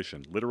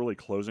deflation, literally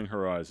closing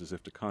her eyes as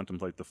if to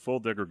contemplate the full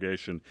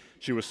degradation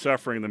she was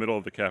suffering in the middle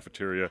of the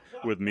cafeteria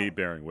with me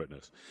bearing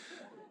witness.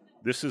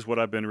 This is what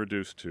I've been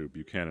reduced to,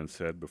 Buchanan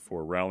said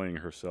before rallying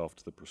herself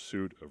to the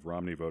pursuit of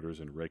Romney voters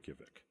in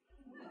Reykjavik.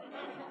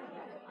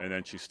 And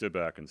then she stood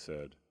back and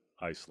said,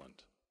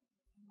 Iceland.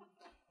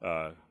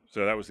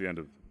 So that was the end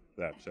of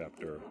that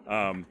chapter.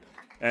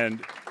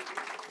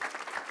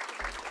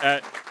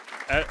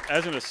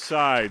 As an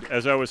aside,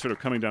 as I was sort of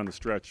coming down the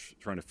stretch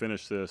trying to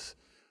finish this,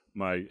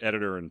 my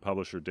editor and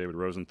publisher, David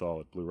Rosenthal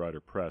at Blue Rider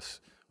Press,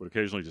 would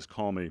occasionally just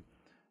call me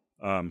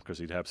because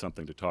he'd have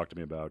something to talk to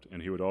me about,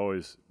 and he would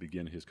always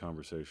begin his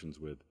conversations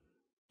with,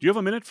 do you have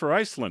a minute for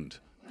Iceland?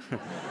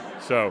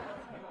 So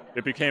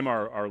it became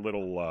our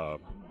little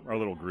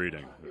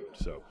greeting.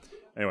 So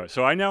anyway,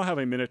 so I now have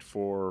a minute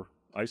for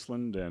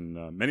Iceland and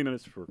many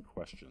minutes for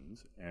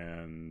questions,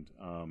 and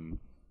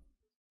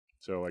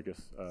so I guess.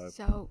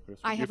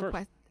 I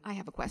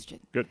have a question.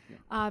 Good.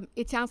 Yeah.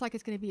 It sounds like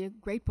it's going to be a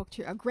great book,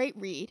 a great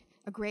read,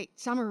 a great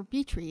summer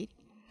beach read.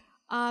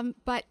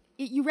 But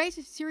you raise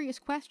a serious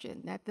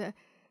question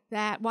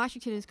that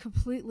Washington is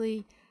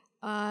completely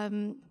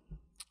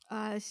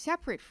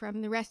separate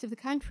from the rest of the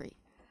country.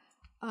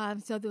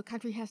 So the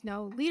country has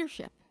no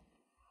leadership.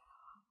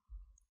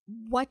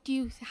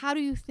 How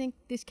do you think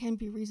this can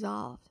be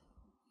resolved?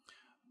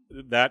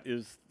 That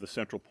is the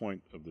central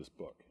point of this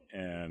book.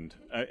 And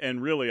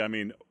really, I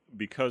mean,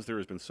 because there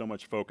has been so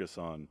much focus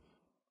on,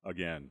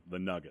 again, the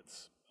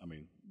nuggets. I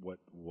mean,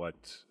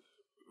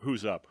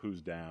 who's up,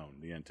 who's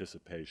down, the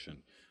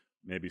anticipation,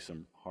 maybe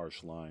some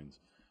harsh lines.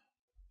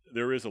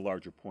 There is a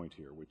larger point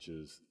here, which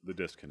is the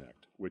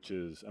disconnect, which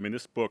is, I mean,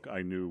 this book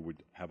I knew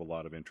would have a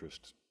lot of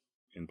interest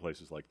in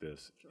places like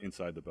this, sure,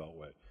 inside the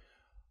Beltway.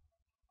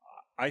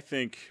 I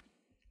think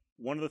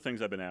one of the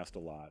things I've been asked a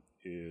lot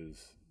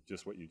is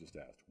just what you just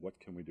asked. What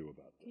can we do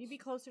about this? Can you be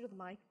closer to the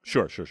mic?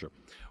 Sure.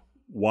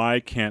 Why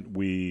can't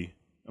we,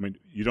 I mean,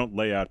 you don't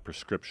lay out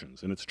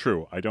prescriptions, and it's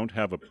true. I don't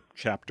have a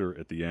chapter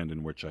at the end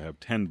in which I have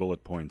 10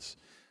 bullet points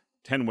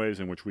 10 ways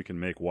in which we can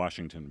make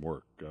Washington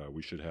work.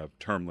 We should have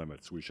term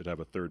limits. We should have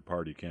a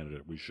third-party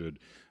candidate. We should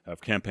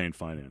have campaign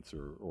finance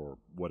or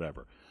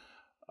whatever.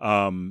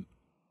 And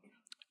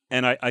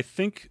I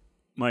think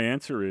my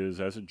answer is,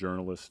 as a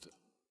journalist,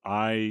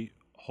 I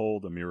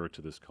hold a mirror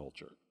to this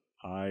culture.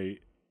 I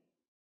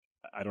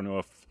don't know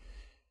if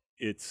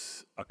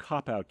it's a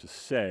cop-out to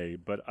say,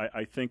 but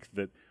I think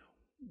that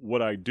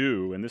what I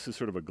do, and this is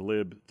sort of a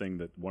glib thing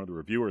that one of the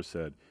reviewers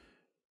said,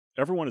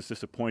 everyone is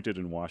disappointed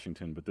in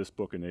Washington, but this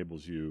book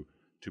enables you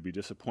to be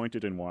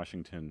disappointed in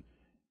Washington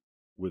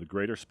with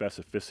greater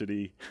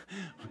specificity,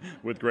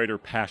 with greater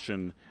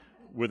passion,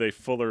 with a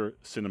fuller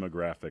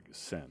cinematographic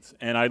sense.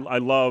 And I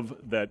love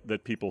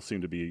that people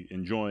seem to be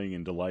enjoying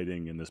and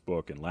delighting in this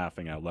book and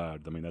laughing out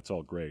loud. I mean, that's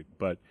all great.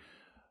 But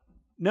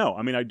no,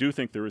 I mean, I do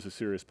think there is a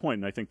serious point,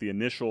 and I think the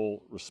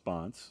initial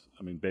response,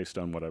 I mean, based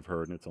on what I've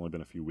heard, and it's only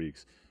been a few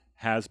weeks,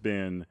 has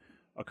been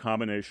a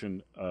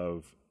combination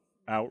of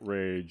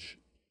outrage,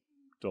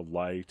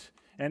 delight,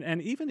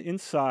 and even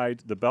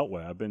inside the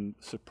Beltway, I've been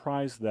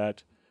surprised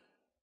that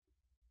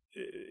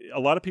a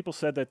lot of people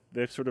said that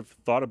they've sort of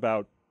thought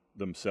about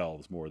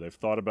themselves more. They've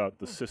thought about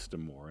the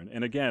system more.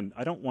 And again,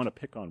 I don't want to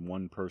pick on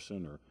one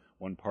person or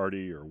one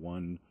party or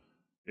one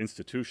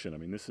institution. I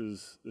mean, this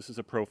is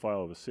a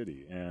profile of a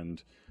city,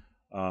 and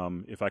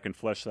if I can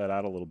flesh that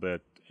out a little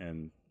bit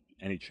and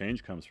any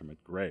change comes from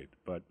it, great.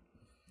 But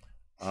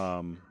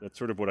that's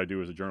sort of what I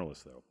do as a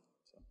journalist, though.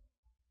 So,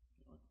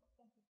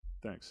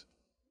 thanks.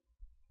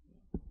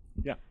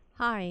 Yeah.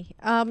 Hi.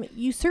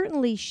 You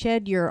certainly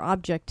shed your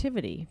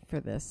objectivity for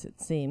this,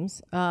 it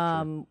seems.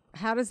 Sure.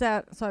 How does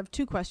that, so I have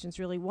two questions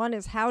really. One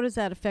is, how does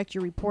that affect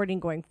your reporting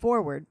going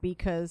forward?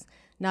 Because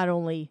not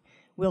only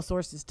will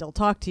sources still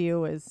talk to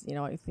you, as, you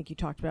know, I think you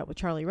talked about with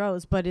Charlie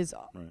Rose, but is,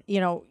 Right. you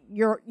know,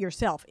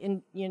 yourself,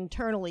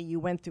 internally you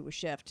went through a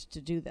shift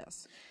to do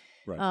this.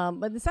 Right.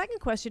 But the second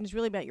question is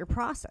really about your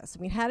process.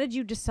 I mean, how did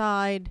you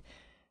decide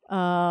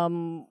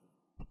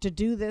to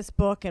do this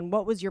book, and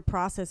what was your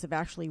process of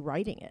actually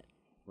writing it?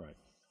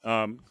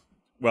 Right.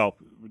 Well,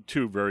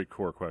 two very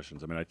core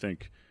questions. I mean, I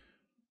think,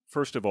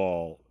 first of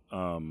all,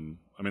 I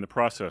mean, the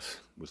process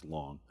was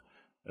long,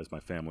 as my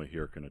family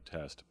here can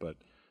attest. But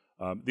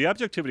the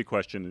objectivity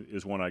question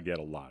is one I get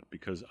a lot,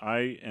 because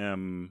I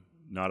am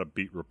not a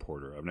beat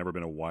reporter. I've never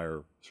been a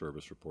wire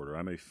service reporter.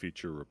 I'm a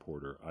feature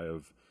reporter. I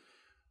have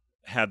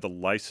had the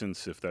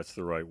license, if that's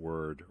the right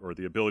word, or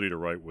the ability to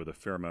write with a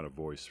fair amount of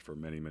voice for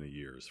many, many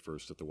years,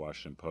 first at the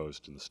Washington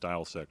Post in the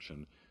style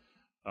section,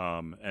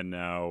 and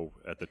now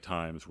at the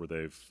Times, where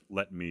they've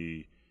let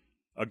me,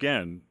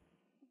 again,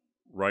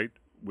 write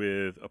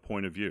with a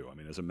point of view. I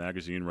mean, as a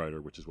magazine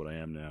writer, which is what I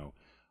am now,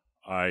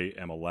 I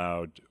am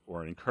allowed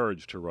or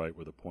encouraged to write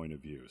with a point of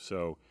view.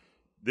 So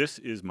this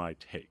is my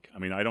take. I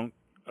mean, I don't,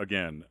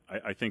 again,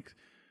 I think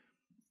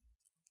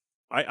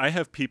I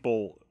have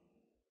people,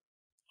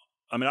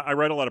 I mean, I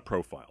write a lot of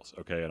profiles,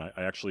 okay, and I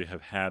actually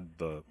have had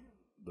the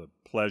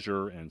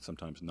pleasure and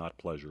sometimes not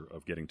pleasure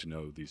of getting to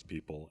know these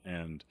people.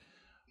 And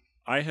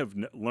I have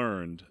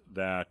learned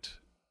that,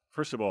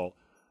 first of all,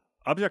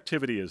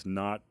 objectivity is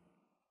not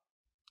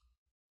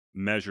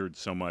measured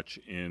so much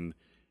in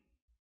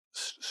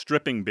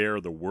stripping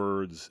bare the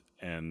words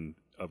and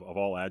of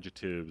all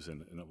adjectives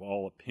and of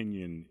all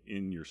opinion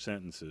in your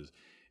sentences.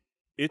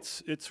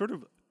 It's sort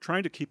of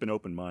trying to keep an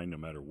open mind no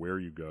matter where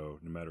you go,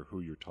 no matter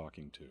who you're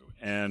talking to.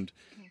 And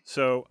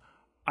so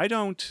I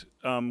don't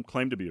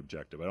claim to be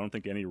objective. I don't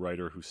think any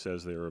writer who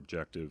says they're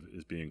objective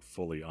is being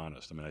fully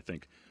honest. I mean, I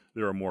think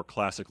there are more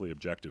classically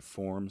objective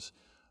forms.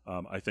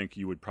 I think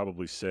you would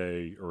probably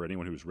say, or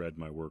anyone who's read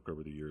my work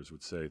over the years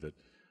would say, that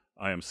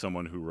I am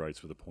someone who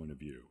writes with a point of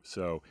view.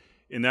 So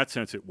in that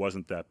sense, it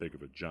wasn't that big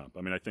of a jump.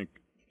 I mean, I think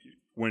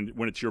when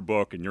it's your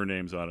book and your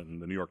name's on it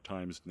and the New York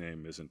Times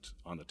name isn't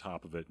on the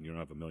top of it and you don't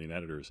have a million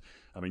editors,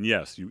 I mean,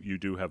 yes, you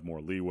do have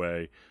more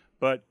leeway.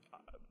 But,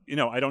 you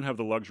know, I don't have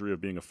the luxury of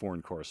being a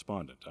foreign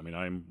correspondent. I mean,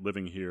 I'm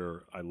living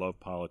here. I love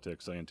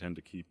politics. I intend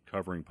to keep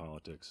covering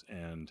politics.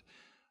 And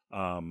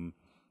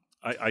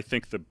I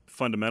think the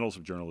fundamentals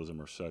of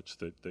journalism are such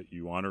that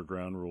you honor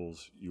ground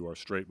rules, you are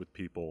straight with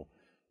people,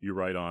 you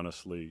write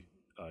honestly,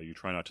 you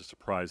try not to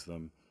surprise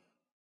them.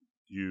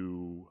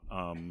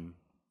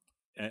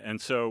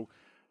 And so,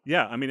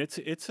 yeah, I mean,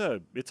 it's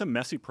a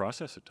messy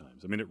process at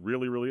times. I mean, it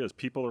really, really is.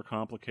 People are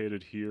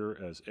complicated here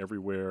as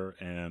everywhere,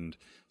 and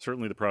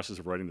certainly the process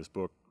of writing this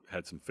book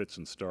had some fits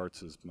and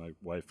starts, as my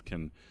wife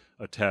can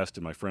attest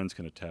and my friends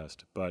can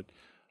attest. But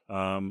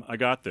I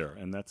got there,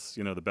 and that's,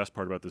 you know, the best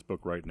part about this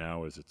book right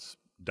now is its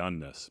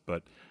doneness.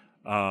 But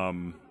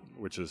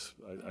which is,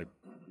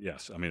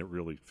 yes, I mean, it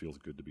really feels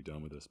good to be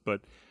done with this.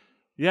 But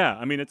yeah,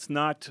 I mean, it's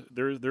not,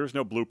 there's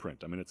no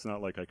blueprint. I mean, it's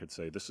not like I could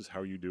say, this is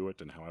how you do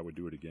it and how I would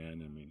do it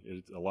again. I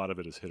mean, a lot of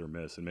it is hit or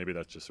miss, and maybe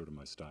that's just sort of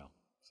my style.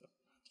 So.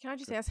 Can I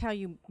just ask how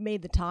you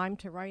made the time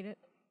to write it,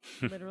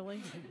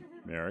 literally?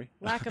 Mary?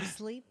 Lack of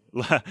sleep?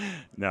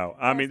 No,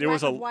 I mean, there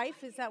was a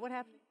wife, is that what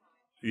happened?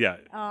 Yeah,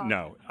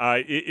 no.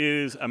 It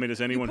is, I mean,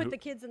 as anyone you put the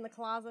kids in the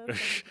closet?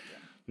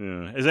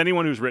 As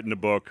anyone who's written a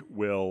book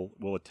will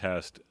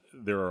attest,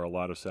 there are a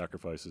lot of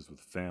sacrifices with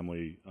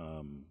family.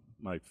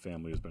 My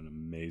family has been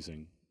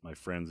amazing. My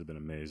friends have been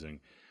amazing.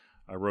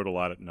 I wrote a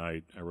lot at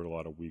night. I wrote a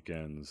lot of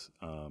weekends.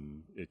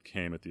 It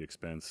came at the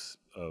expense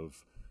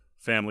of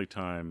family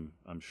time.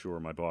 I'm sure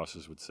my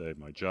bosses would say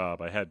my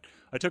job.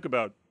 I took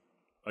about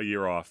a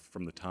year off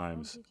from the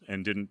Times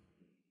and didn't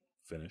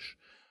finish.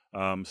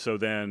 So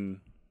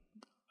then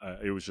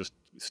it was just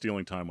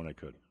stealing time when I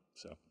could.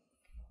 So,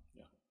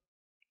 yeah.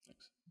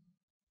 Thanks.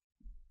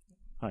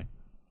 Hi.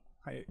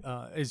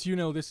 Hi. As you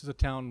know, this is a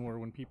town where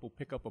when people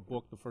pick up a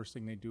book, the first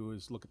thing they do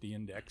is look at the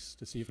index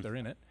to see if they're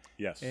in it.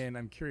 Yes. And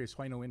I'm curious,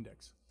 why no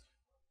index?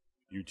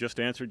 You just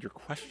answered your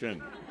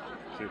question.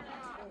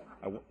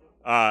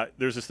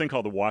 There's this thing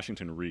called the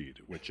Washington Read,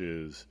 which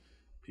is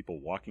people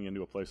walking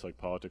into a place like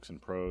Politics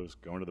and Prose,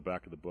 going to the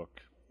back of the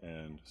book,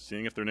 and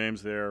seeing if their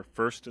name's there,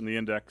 first in the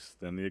index,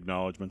 then the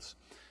acknowledgments.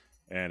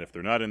 And if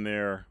they're not in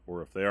there,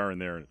 or if they are in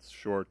there and it's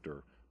short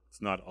or it's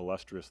not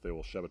illustrious, they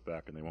will shove it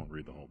back and they won't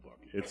read the whole book.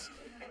 It's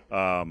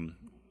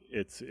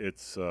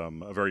a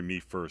very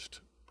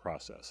me-first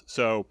process.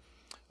 So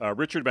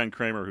Richard Van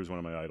Kramer, who's one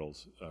of my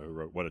idols, who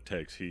wrote What It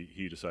Takes,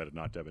 he decided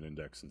not to have an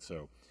index, and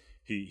so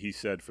he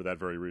said for that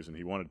very reason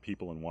he wanted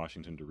people in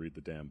Washington to read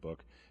the damn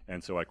book,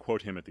 and so I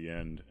quote him at the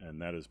end,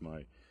 and that is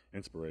my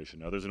inspiration.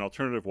 Now there's an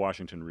alternative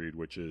Washington Read,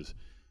 which is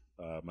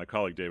my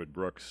colleague David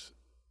Brooks'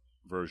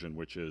 version,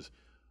 which is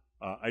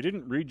I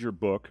didn't read your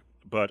book,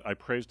 but I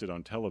praised it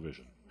on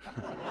television.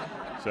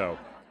 So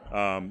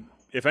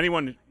if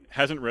anyone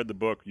hasn't read the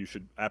book, you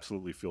should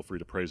absolutely feel free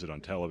to praise it on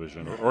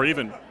television or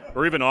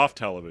even off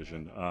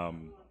television.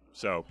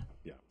 So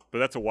yeah, but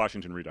that's a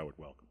Washington Read I would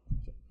welcome.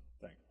 So,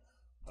 thanks.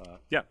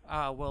 Yeah.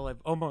 Well,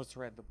 I've almost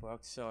read the book,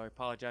 so I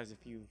apologize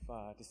if you've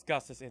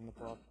discussed this in the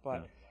book.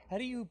 But how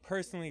do you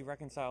personally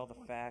reconcile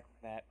the fact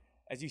that,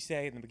 as you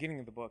say in the beginning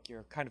of the book,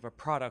 you're kind of a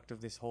product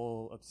of this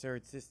whole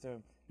absurd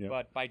system,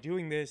 but by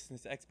doing this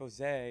expose,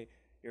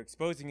 you're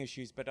exposing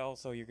issues, but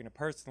also you're going to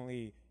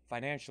personally,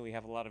 financially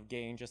have a lot of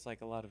gain, just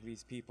like a lot of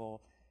these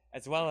people,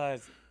 as well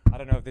as, I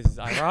don't know if this is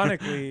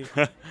ironically,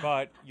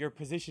 but your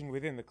position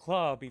within the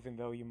club, even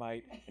though you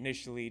might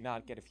initially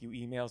not get a few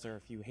emails or a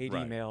few hate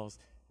emails,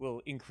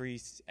 will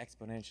increase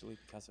exponentially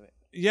because of it.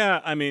 Yeah,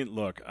 I mean,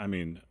 look, I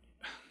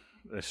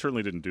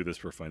certainly didn't do this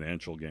for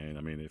financial gain.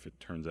 I mean, if it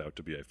turns out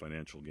to be a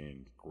financial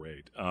gain,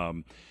 great.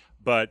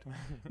 But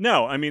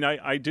no, I mean,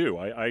 I do.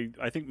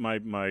 I think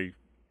my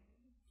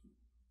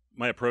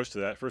approach to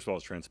that, first of all,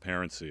 is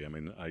transparency. I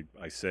mean,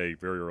 I say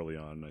very early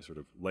on, I sort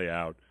of lay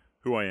out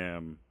who I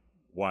am,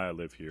 why I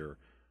live here,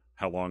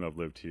 how long I've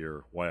lived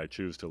here, why I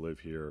choose to live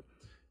here,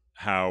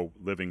 how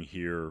living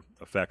here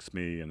affects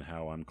me, and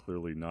how I'm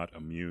clearly not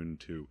immune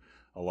to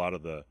a lot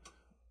of the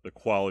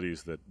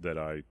qualities that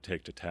I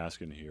take to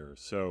task in here.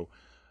 So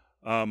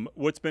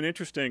what's been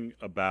interesting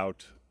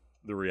about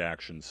the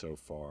reaction so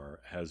far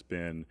has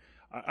been,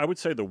 I would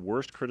say the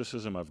worst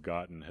criticism I've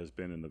gotten has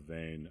been in the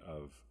vein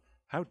of,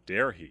 how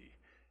dare he?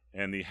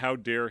 And the how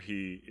dare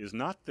he is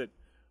not that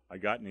I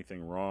got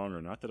anything wrong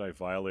or not that I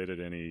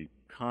violated any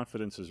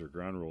confidences or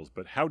ground rules,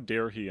 but how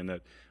dare he in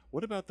that,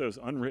 what about those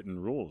unwritten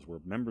rules where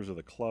members of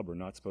the club are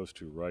not supposed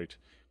to write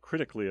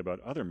critically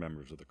about other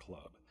members of the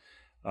club?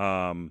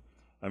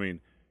 I mean,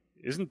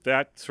 isn't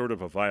that sort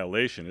of a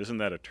violation? Isn't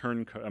that a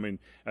I mean,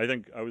 I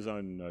think I was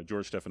on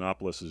George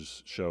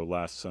Stephanopoulos' show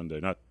last Sunday,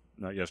 not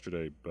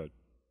yesterday, but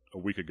a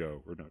week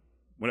ago, or not,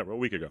 whatever, a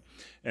week ago.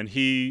 And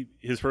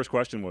his first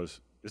question was,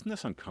 isn't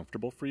this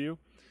uncomfortable for you?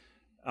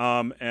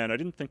 And I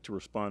didn't think to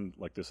respond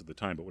like this at the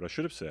time, but what I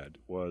should have said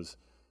was,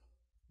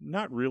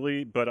 not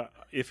really, but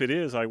if it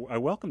is, I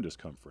welcome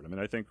discomfort. I mean,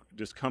 I think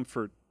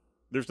discomfort,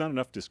 there's not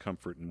enough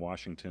discomfort in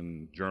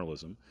Washington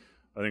journalism.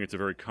 I think it's a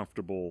very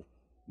comfortable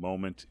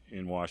moment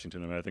in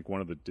Washington. I mean, I think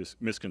one of the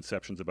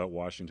misconceptions about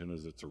Washington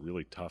is it's a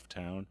really tough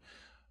town.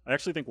 I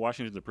actually think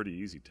Washington's a pretty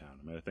easy town.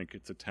 I mean, I think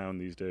it's a town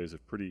these days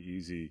of pretty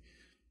easy,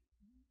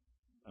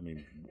 I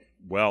mean,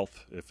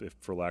 wealth, if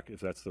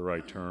that's the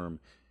right term,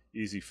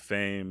 easy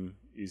fame,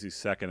 easy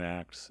second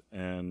acts,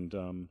 and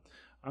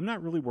I'm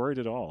not really worried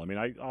at all. I mean,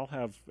 I'll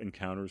have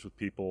encounters with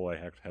people. I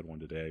had one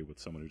today with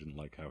someone who didn't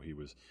like how he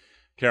was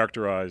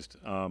characterized.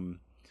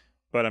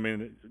 But I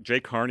mean, Jay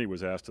Carney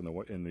was asked in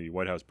the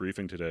White House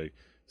briefing today,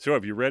 so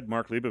have you read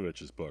Mark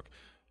Leibovich's book?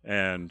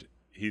 And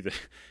he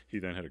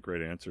then had a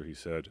great answer. He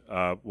said,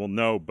 well,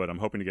 no, but I'm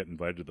hoping to get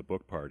invited to the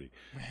book party.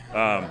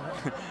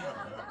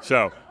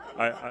 So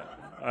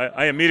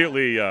I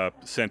immediately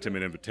sent him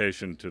an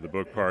invitation to the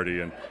book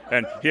party,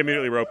 and he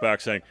immediately wrote back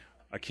saying,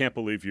 I can't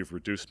believe you've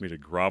reduced me to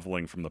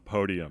groveling from the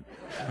podium.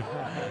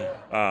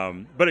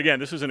 But again,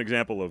 this is an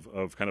example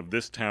of kind of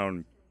this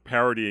town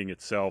parodying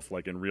itself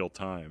like in real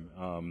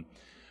time.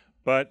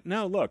 But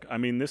no, look, I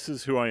mean, this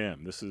is who I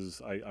am.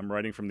 I'm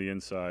writing from the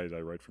inside. I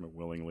write from it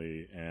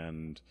willingly,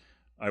 and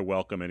I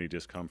welcome any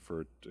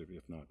discomfort,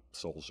 if not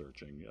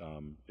soul-searching,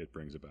 it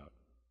brings about.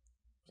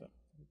 So,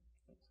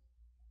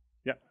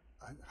 yeah.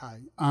 Hi.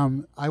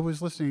 I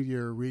was listening to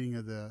your reading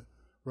of the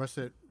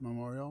Russet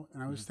Memorial,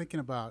 and I was thinking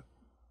about,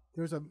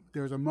 there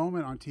was a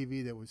moment on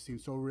TV that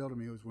seemed so real to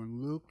me. It was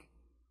when Luke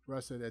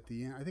Russet at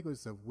the end. I think it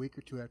was a week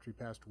or two after he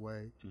passed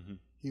away. Mm-hmm.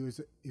 He was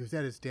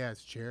at his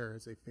dad's chair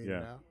as they faded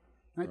Yeah. out,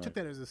 and I took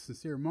that as a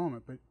sincere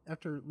moment. But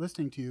after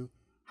listening to you,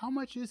 how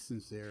much is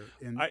sincere?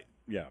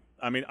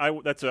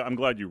 I'm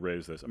glad you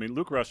raised this. I mean,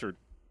 Luke Russert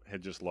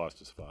had just lost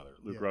his father.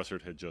 Luke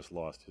Russert had just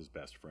lost his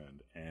best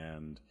friend,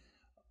 and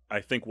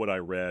I think what I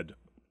read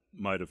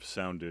might have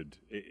sounded,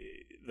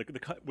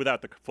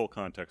 without the full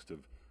context of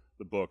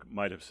the book,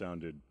 might have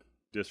sounded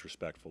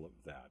disrespectful of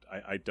that.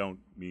 I don't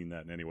mean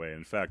that in any way.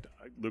 In fact,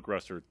 Luke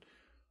Russert,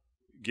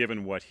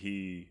 given what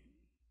he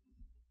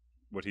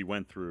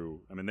went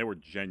through, I mean, they were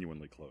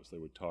genuinely close. They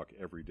would talk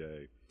every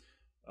day.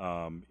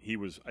 He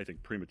was, I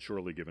think,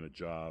 prematurely given a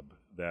job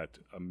that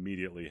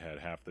immediately had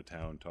half the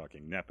town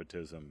talking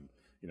nepotism,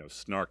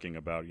 snarking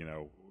about,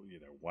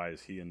 why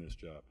is he in this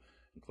job,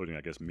 including,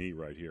 I guess, me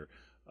right here.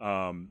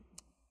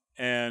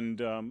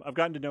 And I've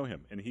gotten to know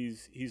him, and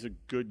he's a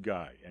good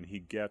guy, and he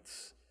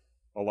gets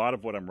a lot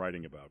of what I'm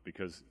writing about,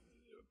 because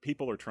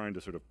people are trying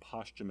to sort of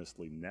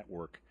posthumously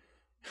network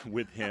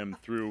with him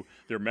through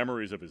their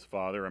memories of his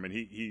father. I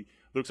mean,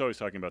 Luke's always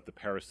talking about the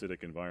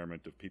parasitic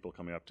environment of people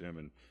coming up to him,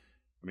 and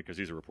because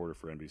he's a reporter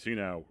for NBC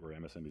now, or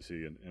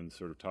MSNBC, and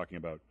sort of talking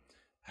about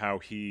how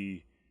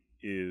he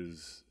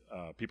is,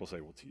 people say,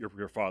 well,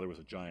 your father was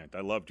a giant.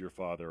 I loved your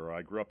father, or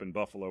I grew up in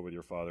Buffalo with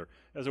your father,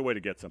 as a way to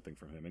get something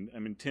from him. And I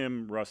mean,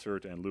 Tim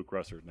Russert and Luke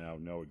Russert now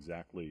know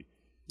exactly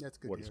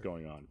what is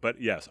going on.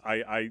 But yes,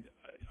 I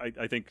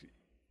think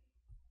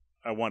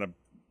I want to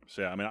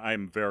say, I mean,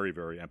 I'm very,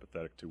 very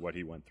empathetic to what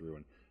he went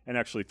through, and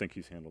actually think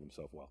he's handled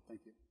himself well.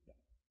 Thank you.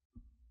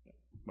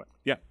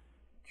 Yeah.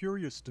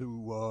 Curious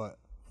to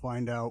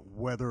find out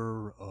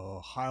whether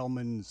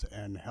Heilman's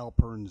and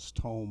Halpern's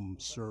tome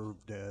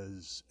served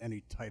as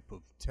any type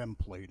of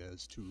template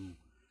as to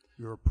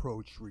your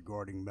approach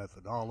regarding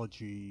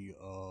methodology,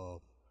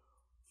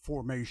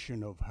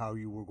 formation of how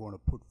you were going to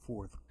put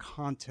forth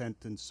content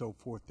and so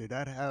forth. Did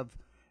that have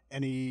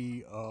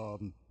any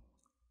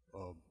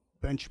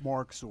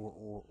benchmarks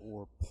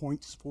or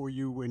points for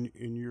you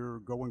in your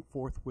going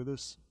forth with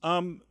this?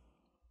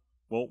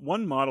 Well,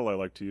 one model I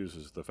like to use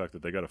is the fact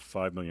that they got a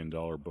 $5 million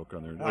book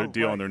on their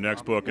deal on their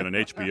next book and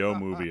an HBO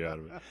movie out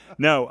of it.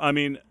 No, I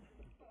mean,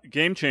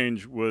 Game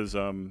Change was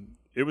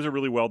it was a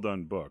really well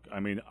done book. I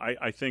mean,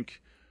 I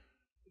think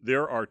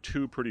there are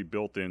two pretty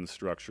built-in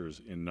structures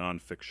in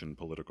nonfiction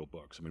political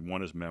books. I mean,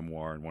 one is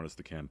memoir and one is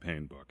the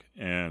campaign book,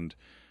 and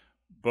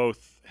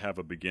both have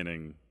a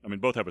beginning. I mean,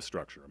 both have a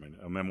structure. I mean,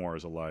 a memoir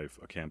is a life,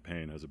 a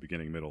campaign has a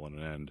beginning, middle, and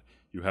an end.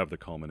 You have the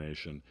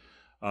culmination.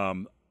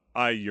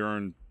 I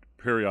yearned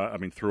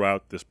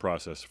throughout this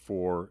process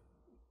for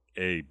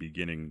a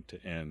beginning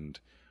to end.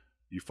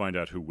 You find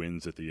out who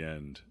wins at the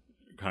end,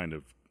 kind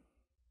of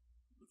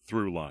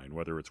through line,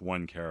 whether it's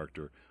one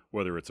character,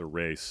 whether it's a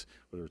race,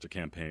 whether it's a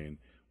campaign,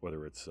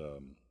 whether it's a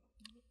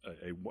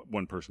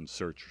one-person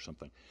search or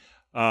something.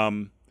 I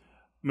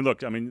mean,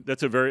 look, I mean,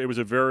 it was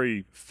a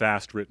very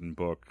fast-written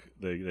book.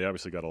 They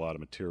obviously got a lot of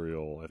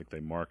material. I think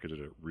they marketed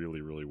it really,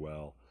 really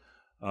well.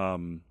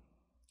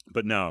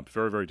 But no,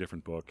 very, very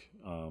different book.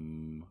 I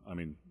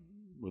mean,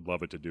 would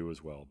love it to do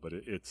as well. But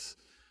it's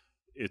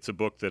a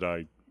book that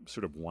I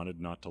sort of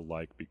wanted not to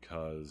like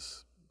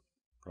because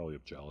probably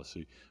of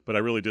jealousy. But I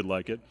really did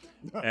like it,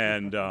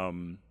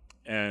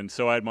 and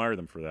so I admire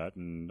them for that.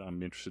 And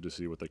I'm interested to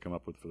see what they come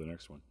up with for the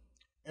next one.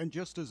 And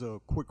just as a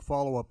quick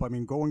follow-up, I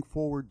mean, going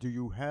forward, do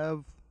you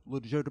have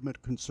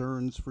legitimate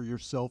concerns for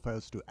yourself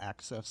as to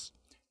access?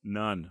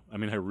 None. I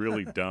mean, I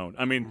really don't.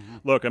 I mean,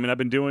 look, I mean, I've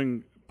been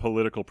doing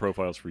political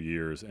profiles for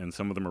years, and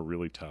some of them are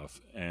really tough.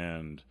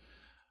 And,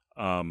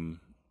 I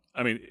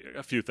mean,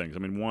 a few things. I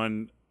mean,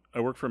 one, I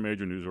work for a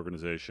major news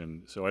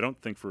organization, so I don't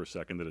think for a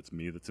second that it's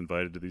me that's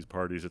invited to these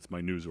parties. It's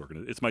my news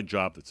organization. It's my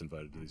job that's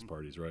invited to these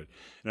parties, right?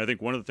 And I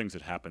think one of the things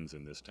that happens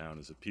in this town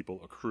is that people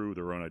accrue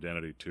their own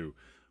identity to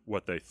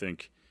what they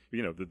think,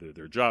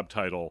 their job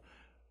title,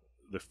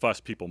 the fuss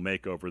people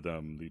make over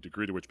them, the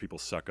degree to which people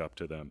suck up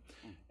to them.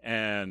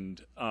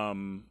 And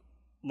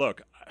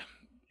look,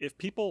 if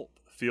people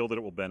feel that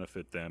it will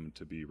benefit them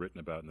to be written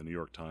about in the New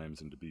York Times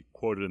and to be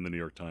quoted in the New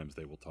York Times,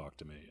 they will talk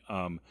to me.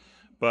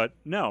 But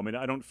no, I mean,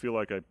 I don't feel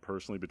like I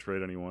personally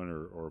betrayed anyone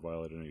or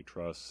violated any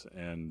trusts.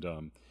 And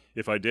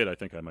if I did, I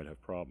think I might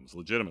have problems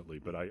legitimately,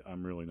 but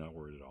I'm really not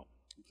worried at all.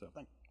 So,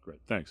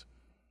 great. Thanks.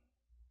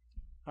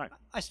 Hi.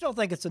 I still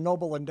think it's a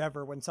noble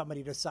endeavor when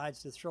somebody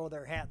decides to throw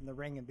their hat in the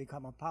ring and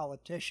become a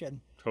politician.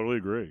 Totally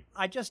agree.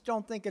 I just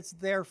don't think it's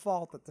their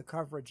fault that the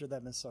coverage of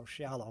them is so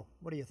shallow.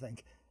 What do you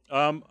think?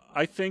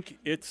 I think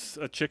it's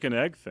a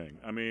chicken-egg thing.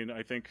 I mean,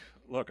 I think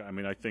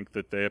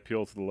that they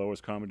appeal to the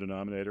lowest common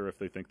denominator if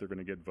they think they're going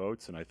to get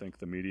votes, and I think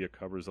the media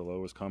covers the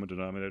lowest common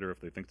denominator if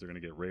they think they're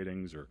going to get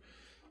ratings or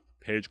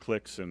page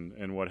clicks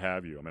and what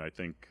have you. I mean, I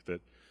think that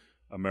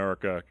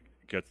America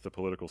gets the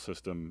political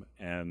system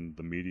and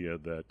the media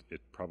that it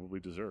probably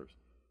deserves.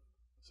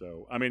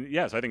 So, I mean,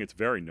 yes, I think it's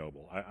very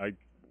noble. I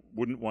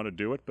wouldn't want to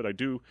do it, but I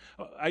do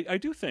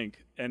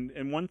think,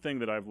 and one thing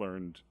that I've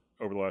learned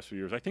over the last few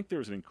years, I think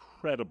there's an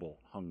incredible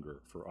hunger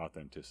for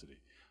authenticity.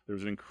 There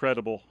was an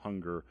incredible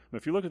hunger. And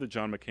if you look at the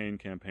John McCain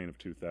campaign of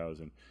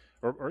 2000,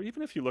 or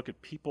even if you look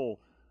at people,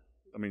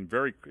 I mean,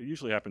 it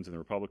usually happens in the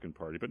Republican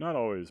Party, but not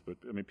always. But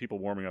I mean, people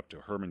warming up to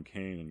Herman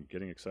Cain and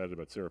getting excited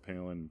about Sarah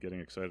Palin, getting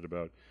excited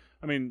about,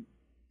 I mean,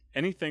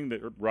 anything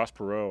that, Ross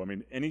Perot, I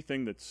mean,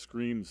 anything that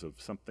screams of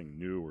something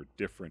new or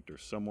different or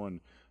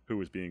someone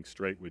who is being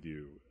straight with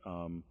you.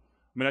 I mean,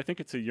 I think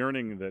it's a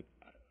yearning that,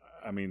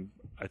 I mean,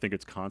 I think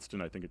it's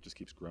constant. I think it just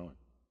keeps growing.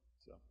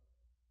 So,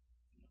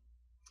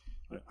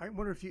 I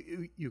wonder if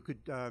you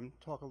could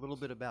talk a little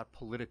bit about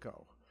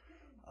Politico.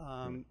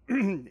 I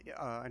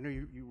know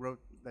you wrote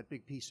that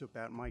big piece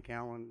about Mike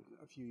Allen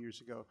a few years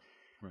ago.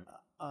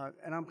 Right.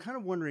 And I'm kind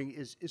of wondering,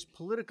 is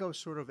Politico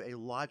sort of a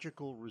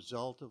logical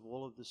result of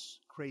all of this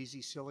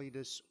crazy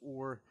silliness,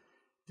 or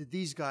did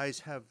these guys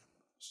have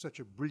such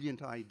a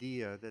brilliant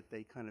idea that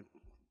they kind of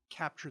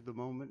captured the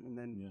moment and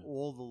then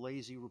all the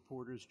lazy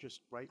reporters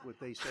just write what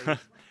they say?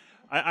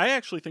 I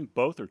actually think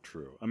both are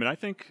true. I mean, I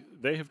think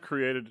they have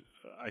created,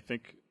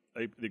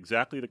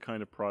 exactly the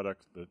kind of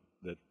product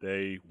that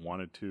they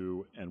wanted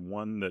to, and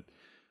one that,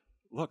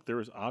 look, there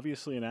is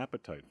obviously an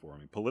appetite for. I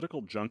mean,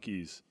 political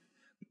junkies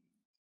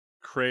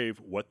crave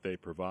what they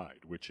provide,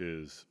 which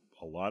is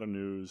a lot of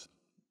news,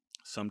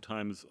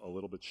 sometimes a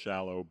little bit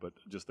shallow, but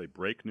just they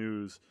break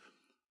news,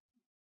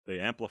 they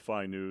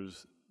amplify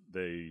news,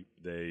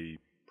 they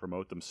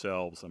promote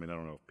themselves. I mean, I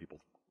don't know if people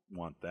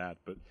want that,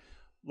 but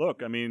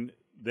look, I mean,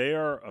 they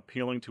are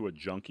appealing to a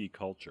junkie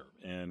culture,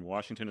 and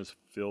Washington is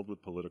filled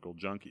with political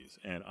junkies,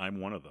 and I'm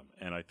one of them.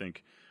 And I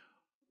think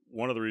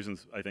one of the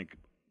reasons I think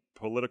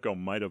Politico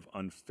might have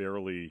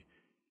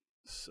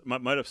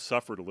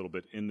suffered a little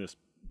bit in this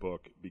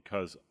book,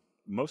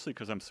 mostly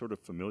because I'm sort of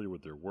familiar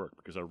with their work,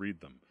 because I read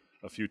them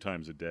a few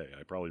times a day.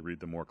 I probably read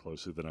them more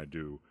closely than I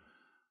do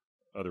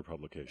other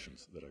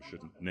publications that I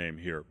shouldn't name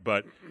here.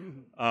 But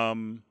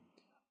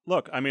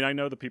look, I mean, I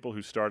know the people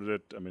who started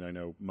it. I mean, I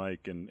know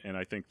Mike, and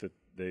I think that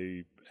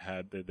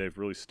they've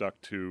really stuck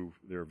to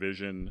their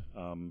vision.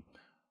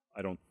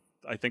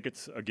 I think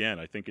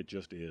it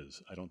just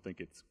is. I don't think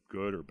it's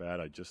good or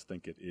bad. I just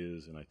think it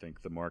is, and I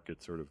think the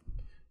market sort of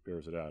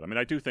bears it out. I mean,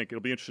 I do think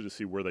it'll be interesting to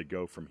see where they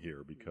go from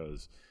here,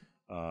 because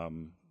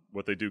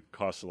what they do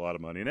costs a lot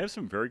of money, and they have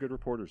some very good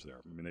reporters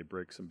there. I mean, they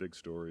break some big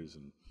stories,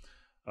 and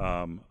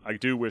I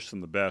do wish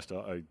them the best.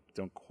 I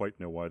don't quite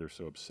know why they're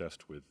so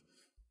obsessed with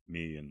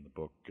me and the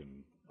book,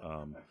 and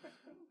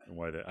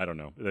why I don't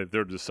know.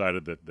 They're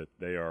decided that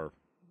they are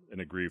an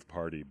aggrieved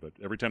party, but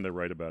every time they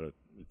write about it,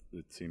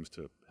 it seems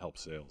to help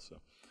sales. So,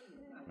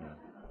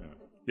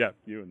 yeah,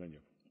 you and then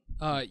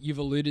you. You've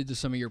alluded to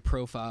some of your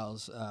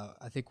profiles.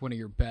 I think one of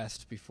your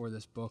best before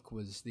this book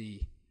was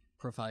the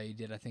profile you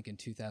did, I think, in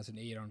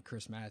 2008 on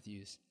Chris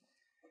Matthews.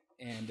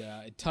 And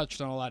it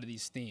touched on a lot of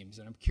these themes.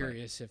 And I'm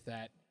curious if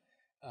that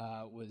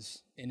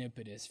was an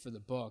impetus for the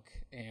book.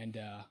 And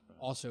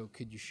also,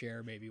 could you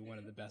share maybe one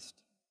of the best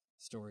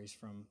stories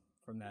from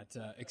that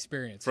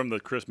experience? From the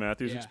Chris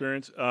Matthews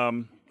experience?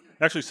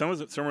 Actually,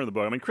 somewhere in the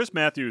book. I mean, Chris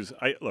Matthews,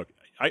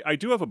 I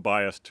do have a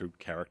bias to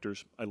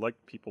characters. I like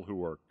people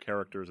who are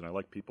characters, and I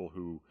like people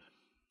who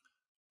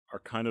are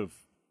kind of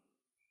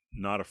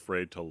not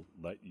afraid to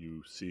let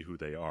you see who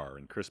they are.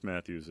 And Chris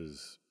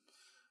Matthews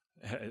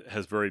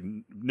has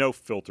no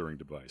filtering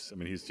device. I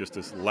mean, he's just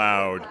this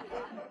loud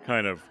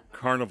kind of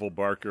carnival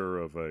barker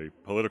of a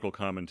political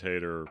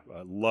commentator,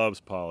 loves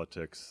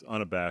politics,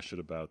 unabashed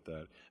about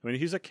that. I mean,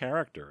 he's a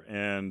character.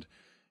 And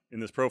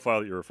in this profile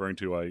that you're referring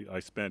to, I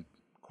spent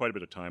quite a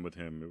bit of time with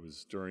him. It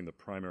was during the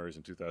primaries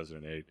in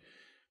 2008.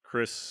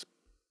 Chris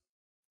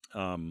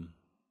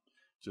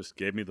just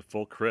gave me the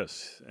full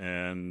Chris,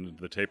 and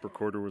the tape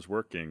recorder was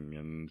working,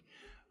 and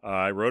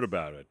I wrote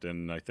about it.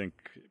 And I think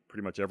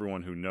pretty much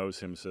everyone who knows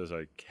him says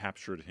I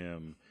captured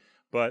him.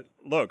 But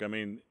look, I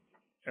mean,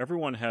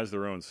 everyone has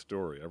their own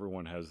story.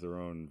 Everyone has their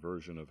own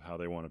version of how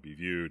they want to be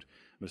viewed,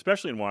 and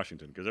especially in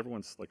Washington, because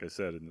everyone's, like I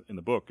said in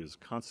the book, is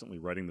constantly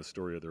writing the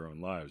story of their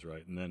own lives,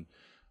 right? And then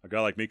a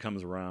guy like me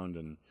comes around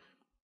and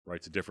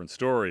writes a different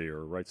story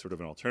or writes sort of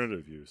an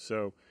alternative view.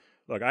 So,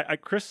 look,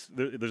 Chris,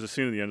 there's a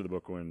scene at the end of the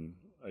book when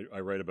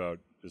I write about,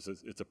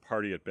 it's a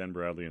party at Ben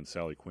Bradley and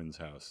Sally Quinn's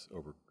house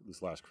over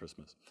this last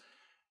Christmas.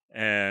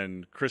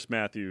 And Chris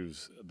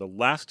Matthews, the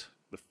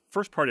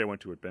first party I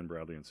went to at Ben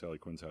Bradley and Sally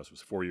Quinn's house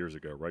was 4 years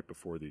ago, right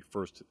before the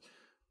first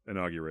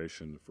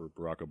inauguration for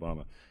Barack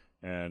Obama.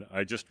 And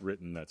I just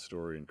written that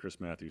story, and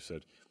Chris Matthews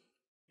said,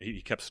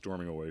 he kept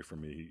storming away from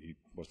me. He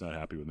was not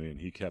happy with me,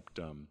 and he kept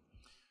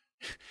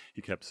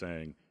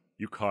saying,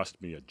 "You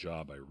cost me a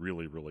job I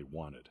really, really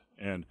wanted."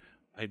 And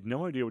I had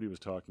no idea what he was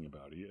talking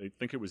about. I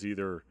think it was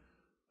either,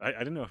 I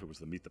didn't know if it was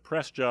the Meet the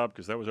Press job,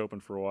 because that was open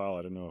for a while.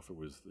 I didn't know if it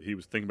was, he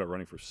was thinking about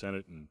running for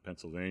Senate in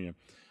Pennsylvania.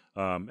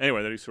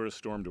 Anyway, then he sort of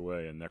stormed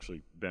away, and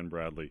actually Ben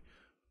Bradley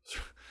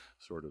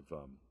sort of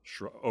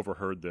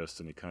overheard this,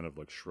 and he kind of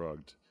like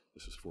shrugged.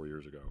 This was 4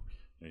 years ago.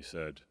 And he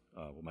said,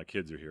 well, my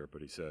kids are here,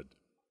 but he said,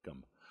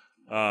 come.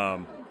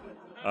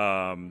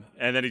 And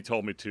then he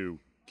told me to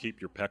keep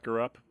your pecker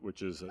up,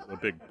 which is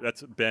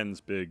that's Ben's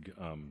big,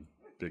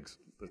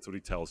 that's what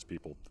he tells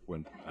people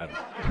when, I don't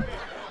know.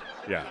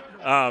 Yeah.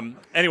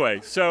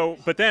 Anyway, so,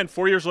 but then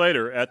 4 years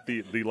later at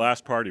the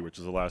last party, which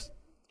is the last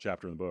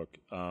chapter in the book,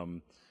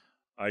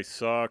 I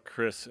saw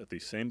Chris at the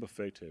same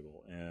buffet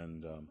table,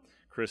 and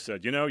Chris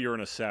said, "You know, you're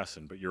an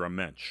assassin, but you're a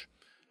mensch."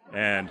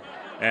 And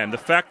the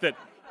fact that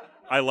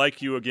I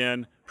like you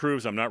again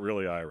proves I'm not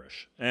really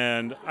Irish.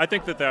 And I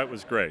think that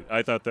was great.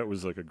 I thought that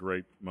was like a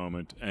great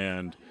moment.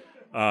 And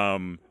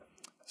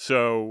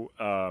so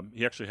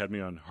he actually had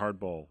me on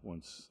Hardball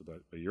once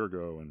about a year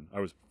ago, and I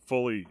was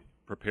fully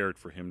prepared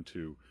for him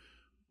to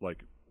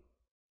like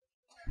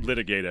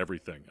litigate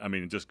everything. I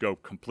mean, just go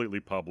completely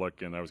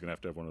public, and I was going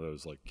to have one of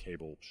those like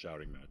cable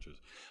shouting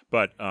matches.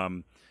 But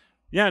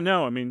yeah,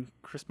 no, I mean,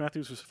 Chris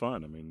Matthews was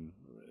fun. I mean,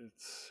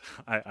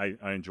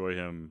 I enjoy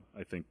him.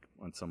 I think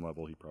on some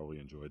level he probably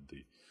enjoyed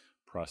the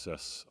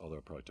process, although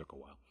it probably took a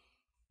while.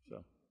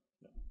 So,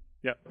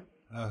 yeah.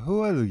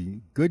 Who are the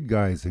good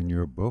guys in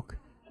your book?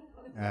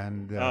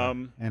 And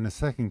a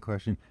second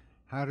question,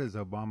 how does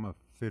Obama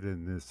fit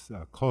in this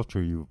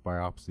culture you've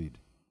biopsied?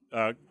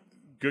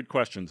 Good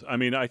questions. I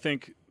mean, I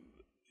think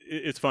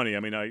it's funny. I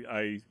mean,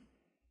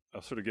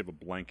 I'll sort of give a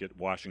blanket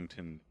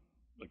Washington,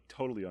 like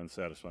totally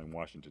unsatisfying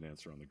Washington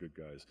answer on the good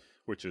guys,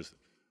 which is,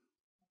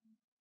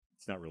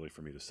 it's not really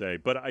for me to say.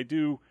 But I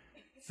do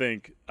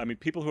think, I mean,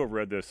 people who have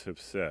read this have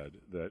said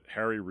that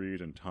Harry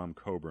Reid and Tom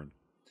Coburn,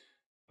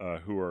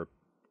 who are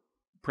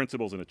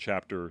principals in a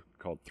chapter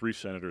called Three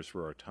Senators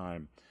for Our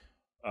Time,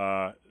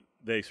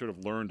 they sort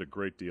of learned a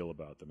great deal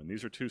about them. And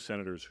these are two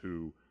senators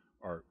who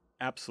are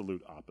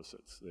absolute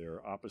opposites. They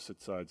are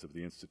opposite sides of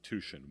the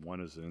institution.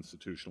 One is an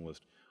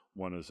institutionalist,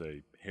 one is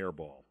a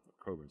hairball.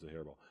 Coburn's a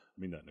hairball.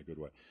 I mean that in a good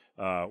way.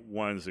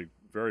 One is a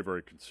very,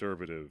 very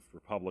conservative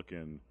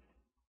Republican,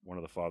 one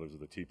of the fathers of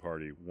the Tea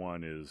Party.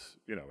 One is,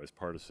 you know, as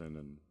partisan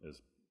and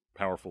as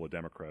powerful a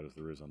Democrat as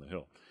there is on the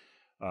Hill.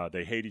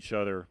 They hate each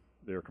other.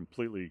 They're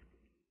completely,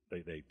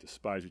 they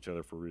despise each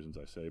other for reasons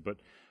I say. But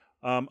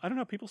I don't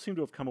know, people seem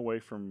to have come away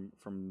from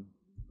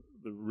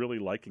really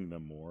liking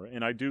them more.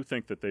 And I do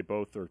think that they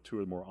both are two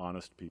of the more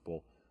honest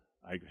people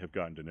I have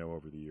gotten to know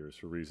over the years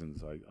for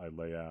reasons I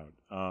lay out.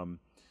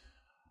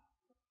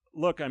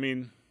 Look, I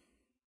mean,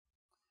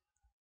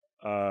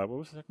 what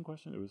was the second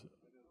question? It was,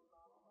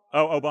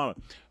 Obama.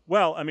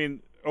 Well, I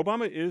mean,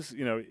 Obama is,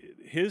 you know,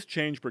 his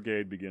change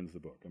brigade begins the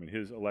book. I mean,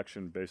 his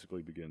election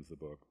basically begins the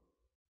book.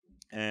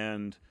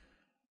 And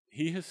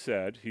he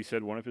said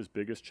one of his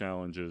biggest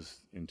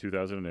challenges in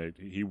 2008,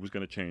 he was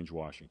going to change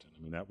Washington.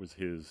 I mean, it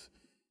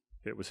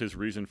was his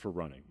reason for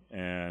running.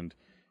 And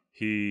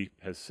he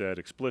has said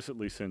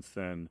explicitly since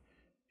then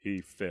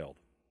he failed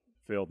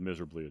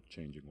miserably at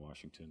changing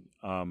Washington.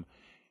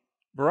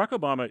 Barack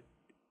Obama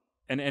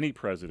and any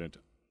president,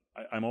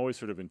 I'm always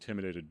sort of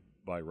intimidated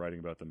by writing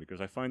about them because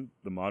I find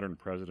the modern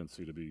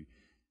presidency to be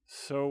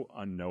so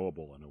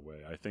unknowable in a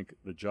way. I think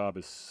the job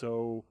is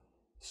so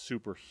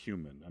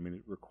superhuman. I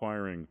mean,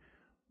 requiring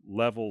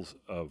levels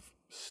of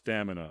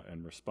stamina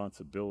and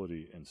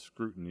responsibility and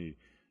scrutiny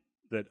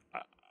that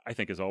I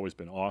think has always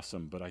been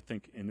awesome, but I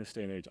think in this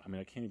day and age, I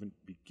mean, I can't even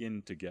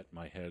begin to get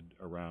my head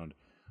around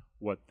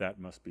what that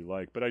must be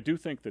like. But I do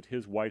think that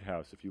his White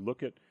House, if you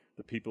look at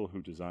the people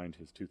who designed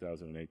his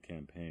 2008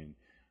 campaign,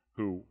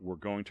 who were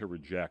going to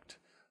reject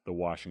the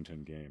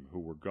Washington game, who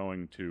were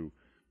going to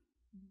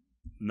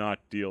not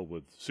deal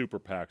with super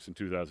PACs in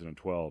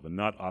 2012 and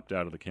not opt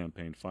out of the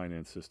campaign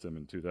finance system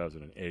in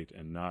 2008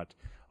 and not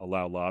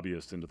allow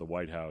lobbyists into the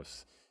White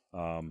House,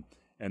 and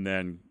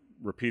then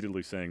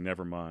repeatedly saying,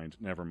 never mind,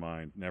 never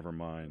mind, never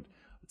mind.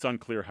 It's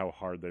unclear how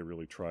hard they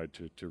really tried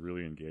to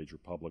really engage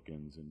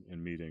Republicans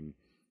in meeting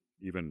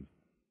even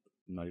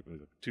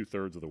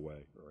two-thirds of the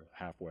way or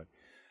halfway.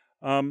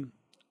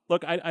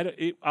 Look,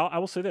 I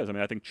will say this. I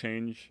mean, I think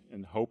change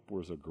and hope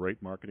was a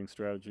great marketing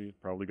strategy.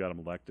 Probably got him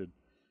elected.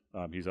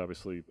 He's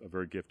obviously a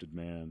very gifted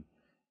man.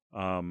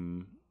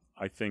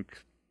 I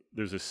think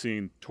there's a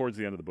scene towards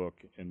the end of the book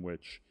in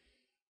which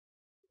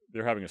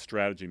they're having a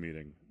strategy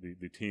meeting,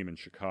 the team in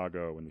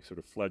Chicago and the sort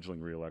of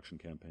fledgling re-election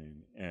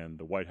campaign and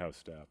the White House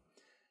staff.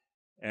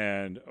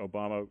 And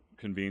Obama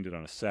convened it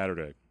on a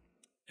Saturday.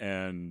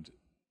 And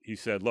he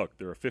said, look,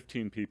 there are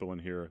 15 people in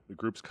here. The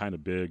group's kind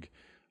of big.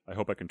 I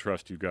hope I can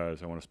trust you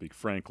guys. I want to speak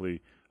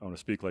frankly. I want to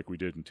speak like we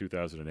did in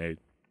 2008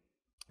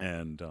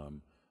 and,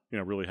 you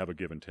know, really have a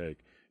give and take.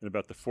 In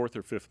about the fourth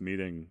or fifth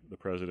meeting, the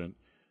president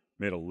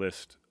made a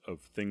list of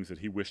things that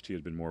he wished he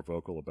had been more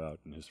vocal about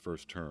in his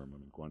first term. I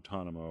mean,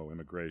 Guantanamo,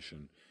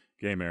 immigration,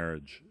 gay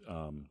marriage,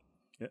 I'm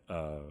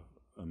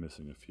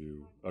missing a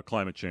few.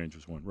 Climate change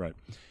was one, right.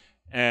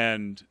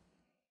 And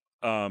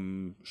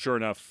sure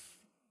enough,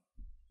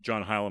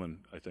 John Heilemann,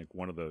 I think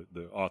one of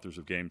the authors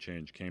of Game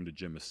Change, came to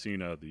Jim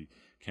Messina, the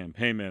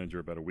campaign manager,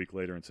 about a week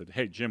later and said,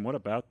 hey, Jim, what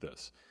about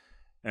this?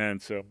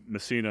 And so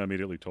Messina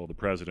immediately told the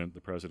president.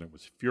 The president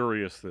was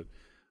furious that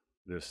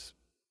this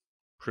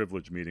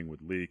privilege meeting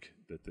would leak,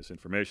 that this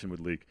information would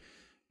leak.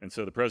 And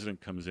so the president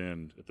comes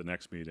in at the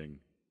next meeting,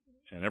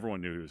 and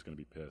everyone knew he was going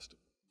to be pissed.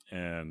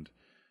 And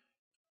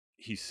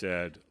he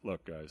said,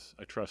 look, guys,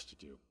 I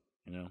trusted you,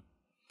 you know?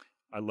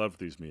 I loved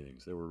these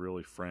meetings. They were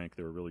really frank.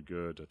 They were really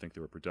good. I think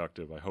they were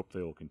productive. I hope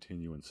they will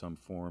continue in some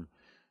form.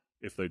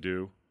 If they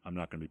do, I'm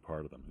not going to be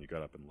part of them. He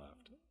got up and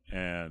left.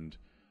 And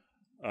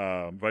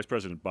Vice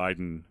President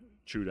Biden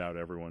chewed out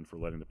everyone for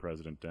letting the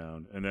president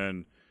down. And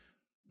then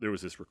there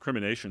was this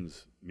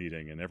recriminations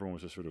meeting, and everyone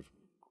was just sort of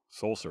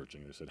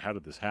soul-searching. They said, how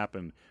did this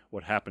happen?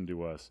 What happened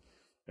to us?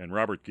 And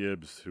Robert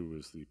Gibbs, who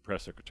was the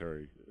press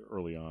secretary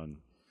early on,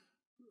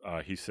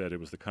 he said it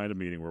was the kind of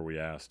meeting where we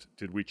asked,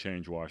 did we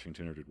change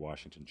Washington or did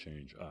Washington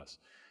change us?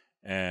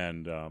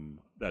 And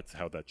that's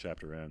how that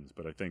chapter ends.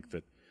 But I think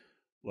that,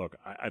 look,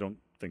 I don't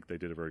think they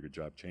did a very good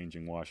job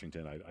changing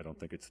Washington. I don't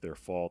think it's their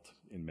fault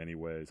in many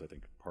ways. I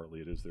think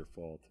partly it is their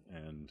fault.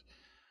 And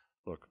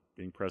look,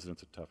 being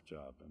president's a tough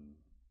job,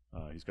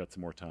 and he's got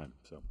some more time.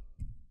 So.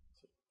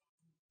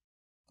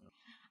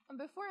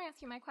 Before I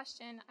ask you my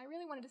question, I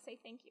really wanted to say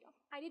thank you.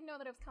 I didn't know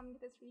that I was coming to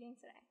this reading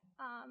today.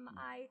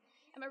 I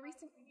am a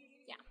recent...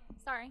 Yeah,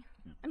 sorry.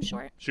 I'm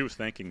short. She was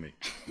thanking me.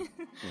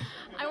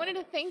 I wanted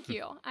to thank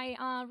you.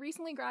 I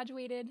recently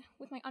graduated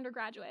with my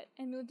undergraduate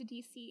and moved to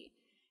D.C.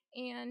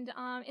 And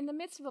in the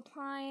midst of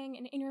applying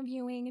and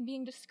interviewing and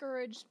being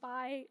discouraged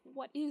by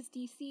what is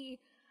D.C.,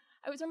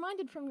 I was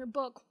reminded from your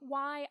book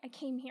why I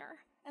came here.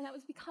 And that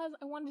was because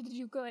I wanted to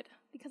do good,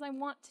 because I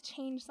want to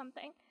change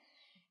something.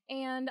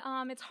 And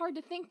it's hard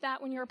to think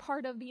that when you're a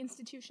part of the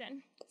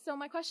institution. So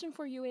my question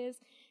for you is,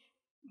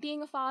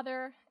 being a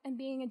father and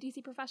being a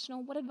DC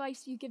professional, what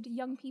advice do you give to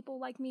young people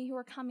like me who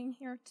are coming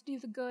here to do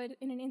the good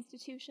in an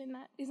institution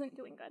that isn't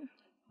doing good?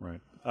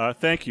 Right.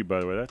 Thank you, by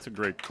the way. That's a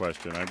great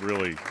question. I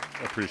really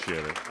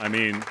appreciate it. I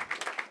mean,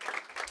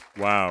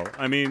 wow.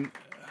 I mean,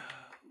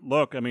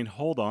 look, I mean,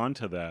 hold on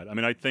to that. I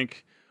mean, I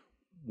think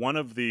one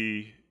of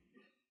the...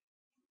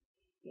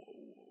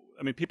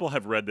 I mean, people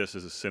have read this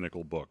as a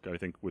cynical book, I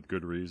think with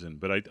good reason,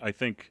 but I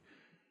think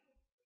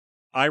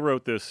I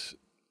wrote this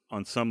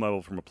on some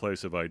level from a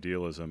place of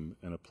idealism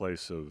and a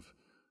place of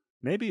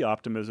maybe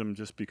optimism,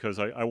 just because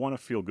I want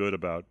to feel good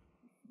about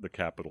the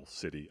capital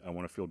city. I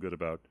want to feel good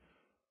about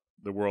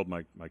the world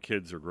my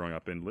kids are growing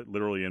up in,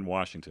 literally in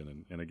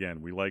Washington. And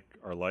again, we like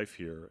our life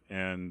here.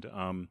 And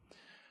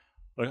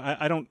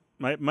I don't,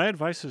 my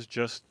advice is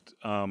just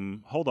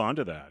hold on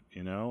to that,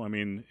 you know? I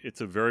mean,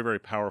 it's a very, very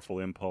powerful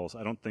impulse.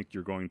 I don't think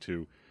you're going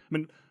to, I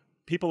mean,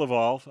 people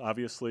evolve,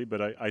 obviously, but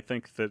I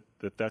think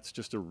that's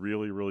just a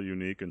really, really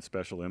unique and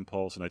special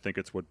impulse, and I think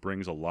it's what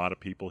brings a lot of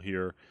people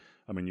here.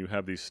 I mean, you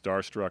have these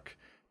starstruck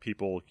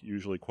people,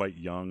 usually quite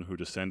young, who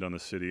descend on the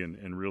city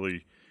and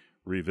really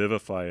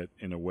revivify it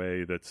in a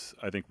way that's,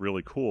 I think,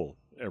 really cool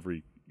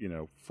every,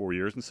 4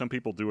 years. And some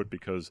people do it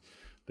because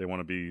they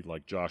want to be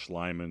like Josh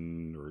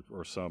Lyman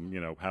or some,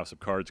 House of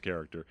Cards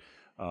character.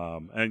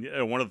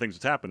 And one of the things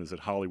that's happened is that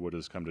Hollywood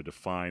has come to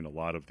define a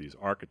lot of these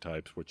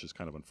archetypes, which is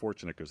kind of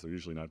unfortunate because they're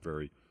usually not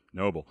very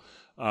noble.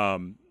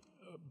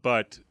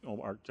 But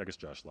I guess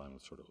Josh Lyman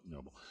was sort of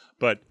noble.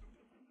 But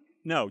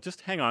no,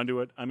 just hang on to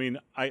it. I mean,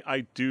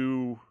 I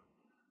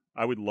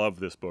would love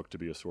this book to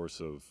be a source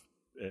of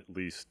at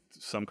least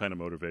some kind of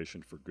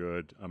motivation for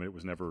good. I mean, it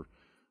was never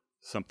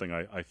something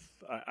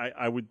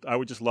I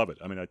would just love it.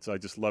 I mean, I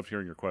just loved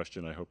hearing your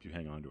question. I hope you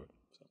hang on to it.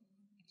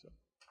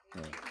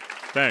 So,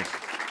 thanks.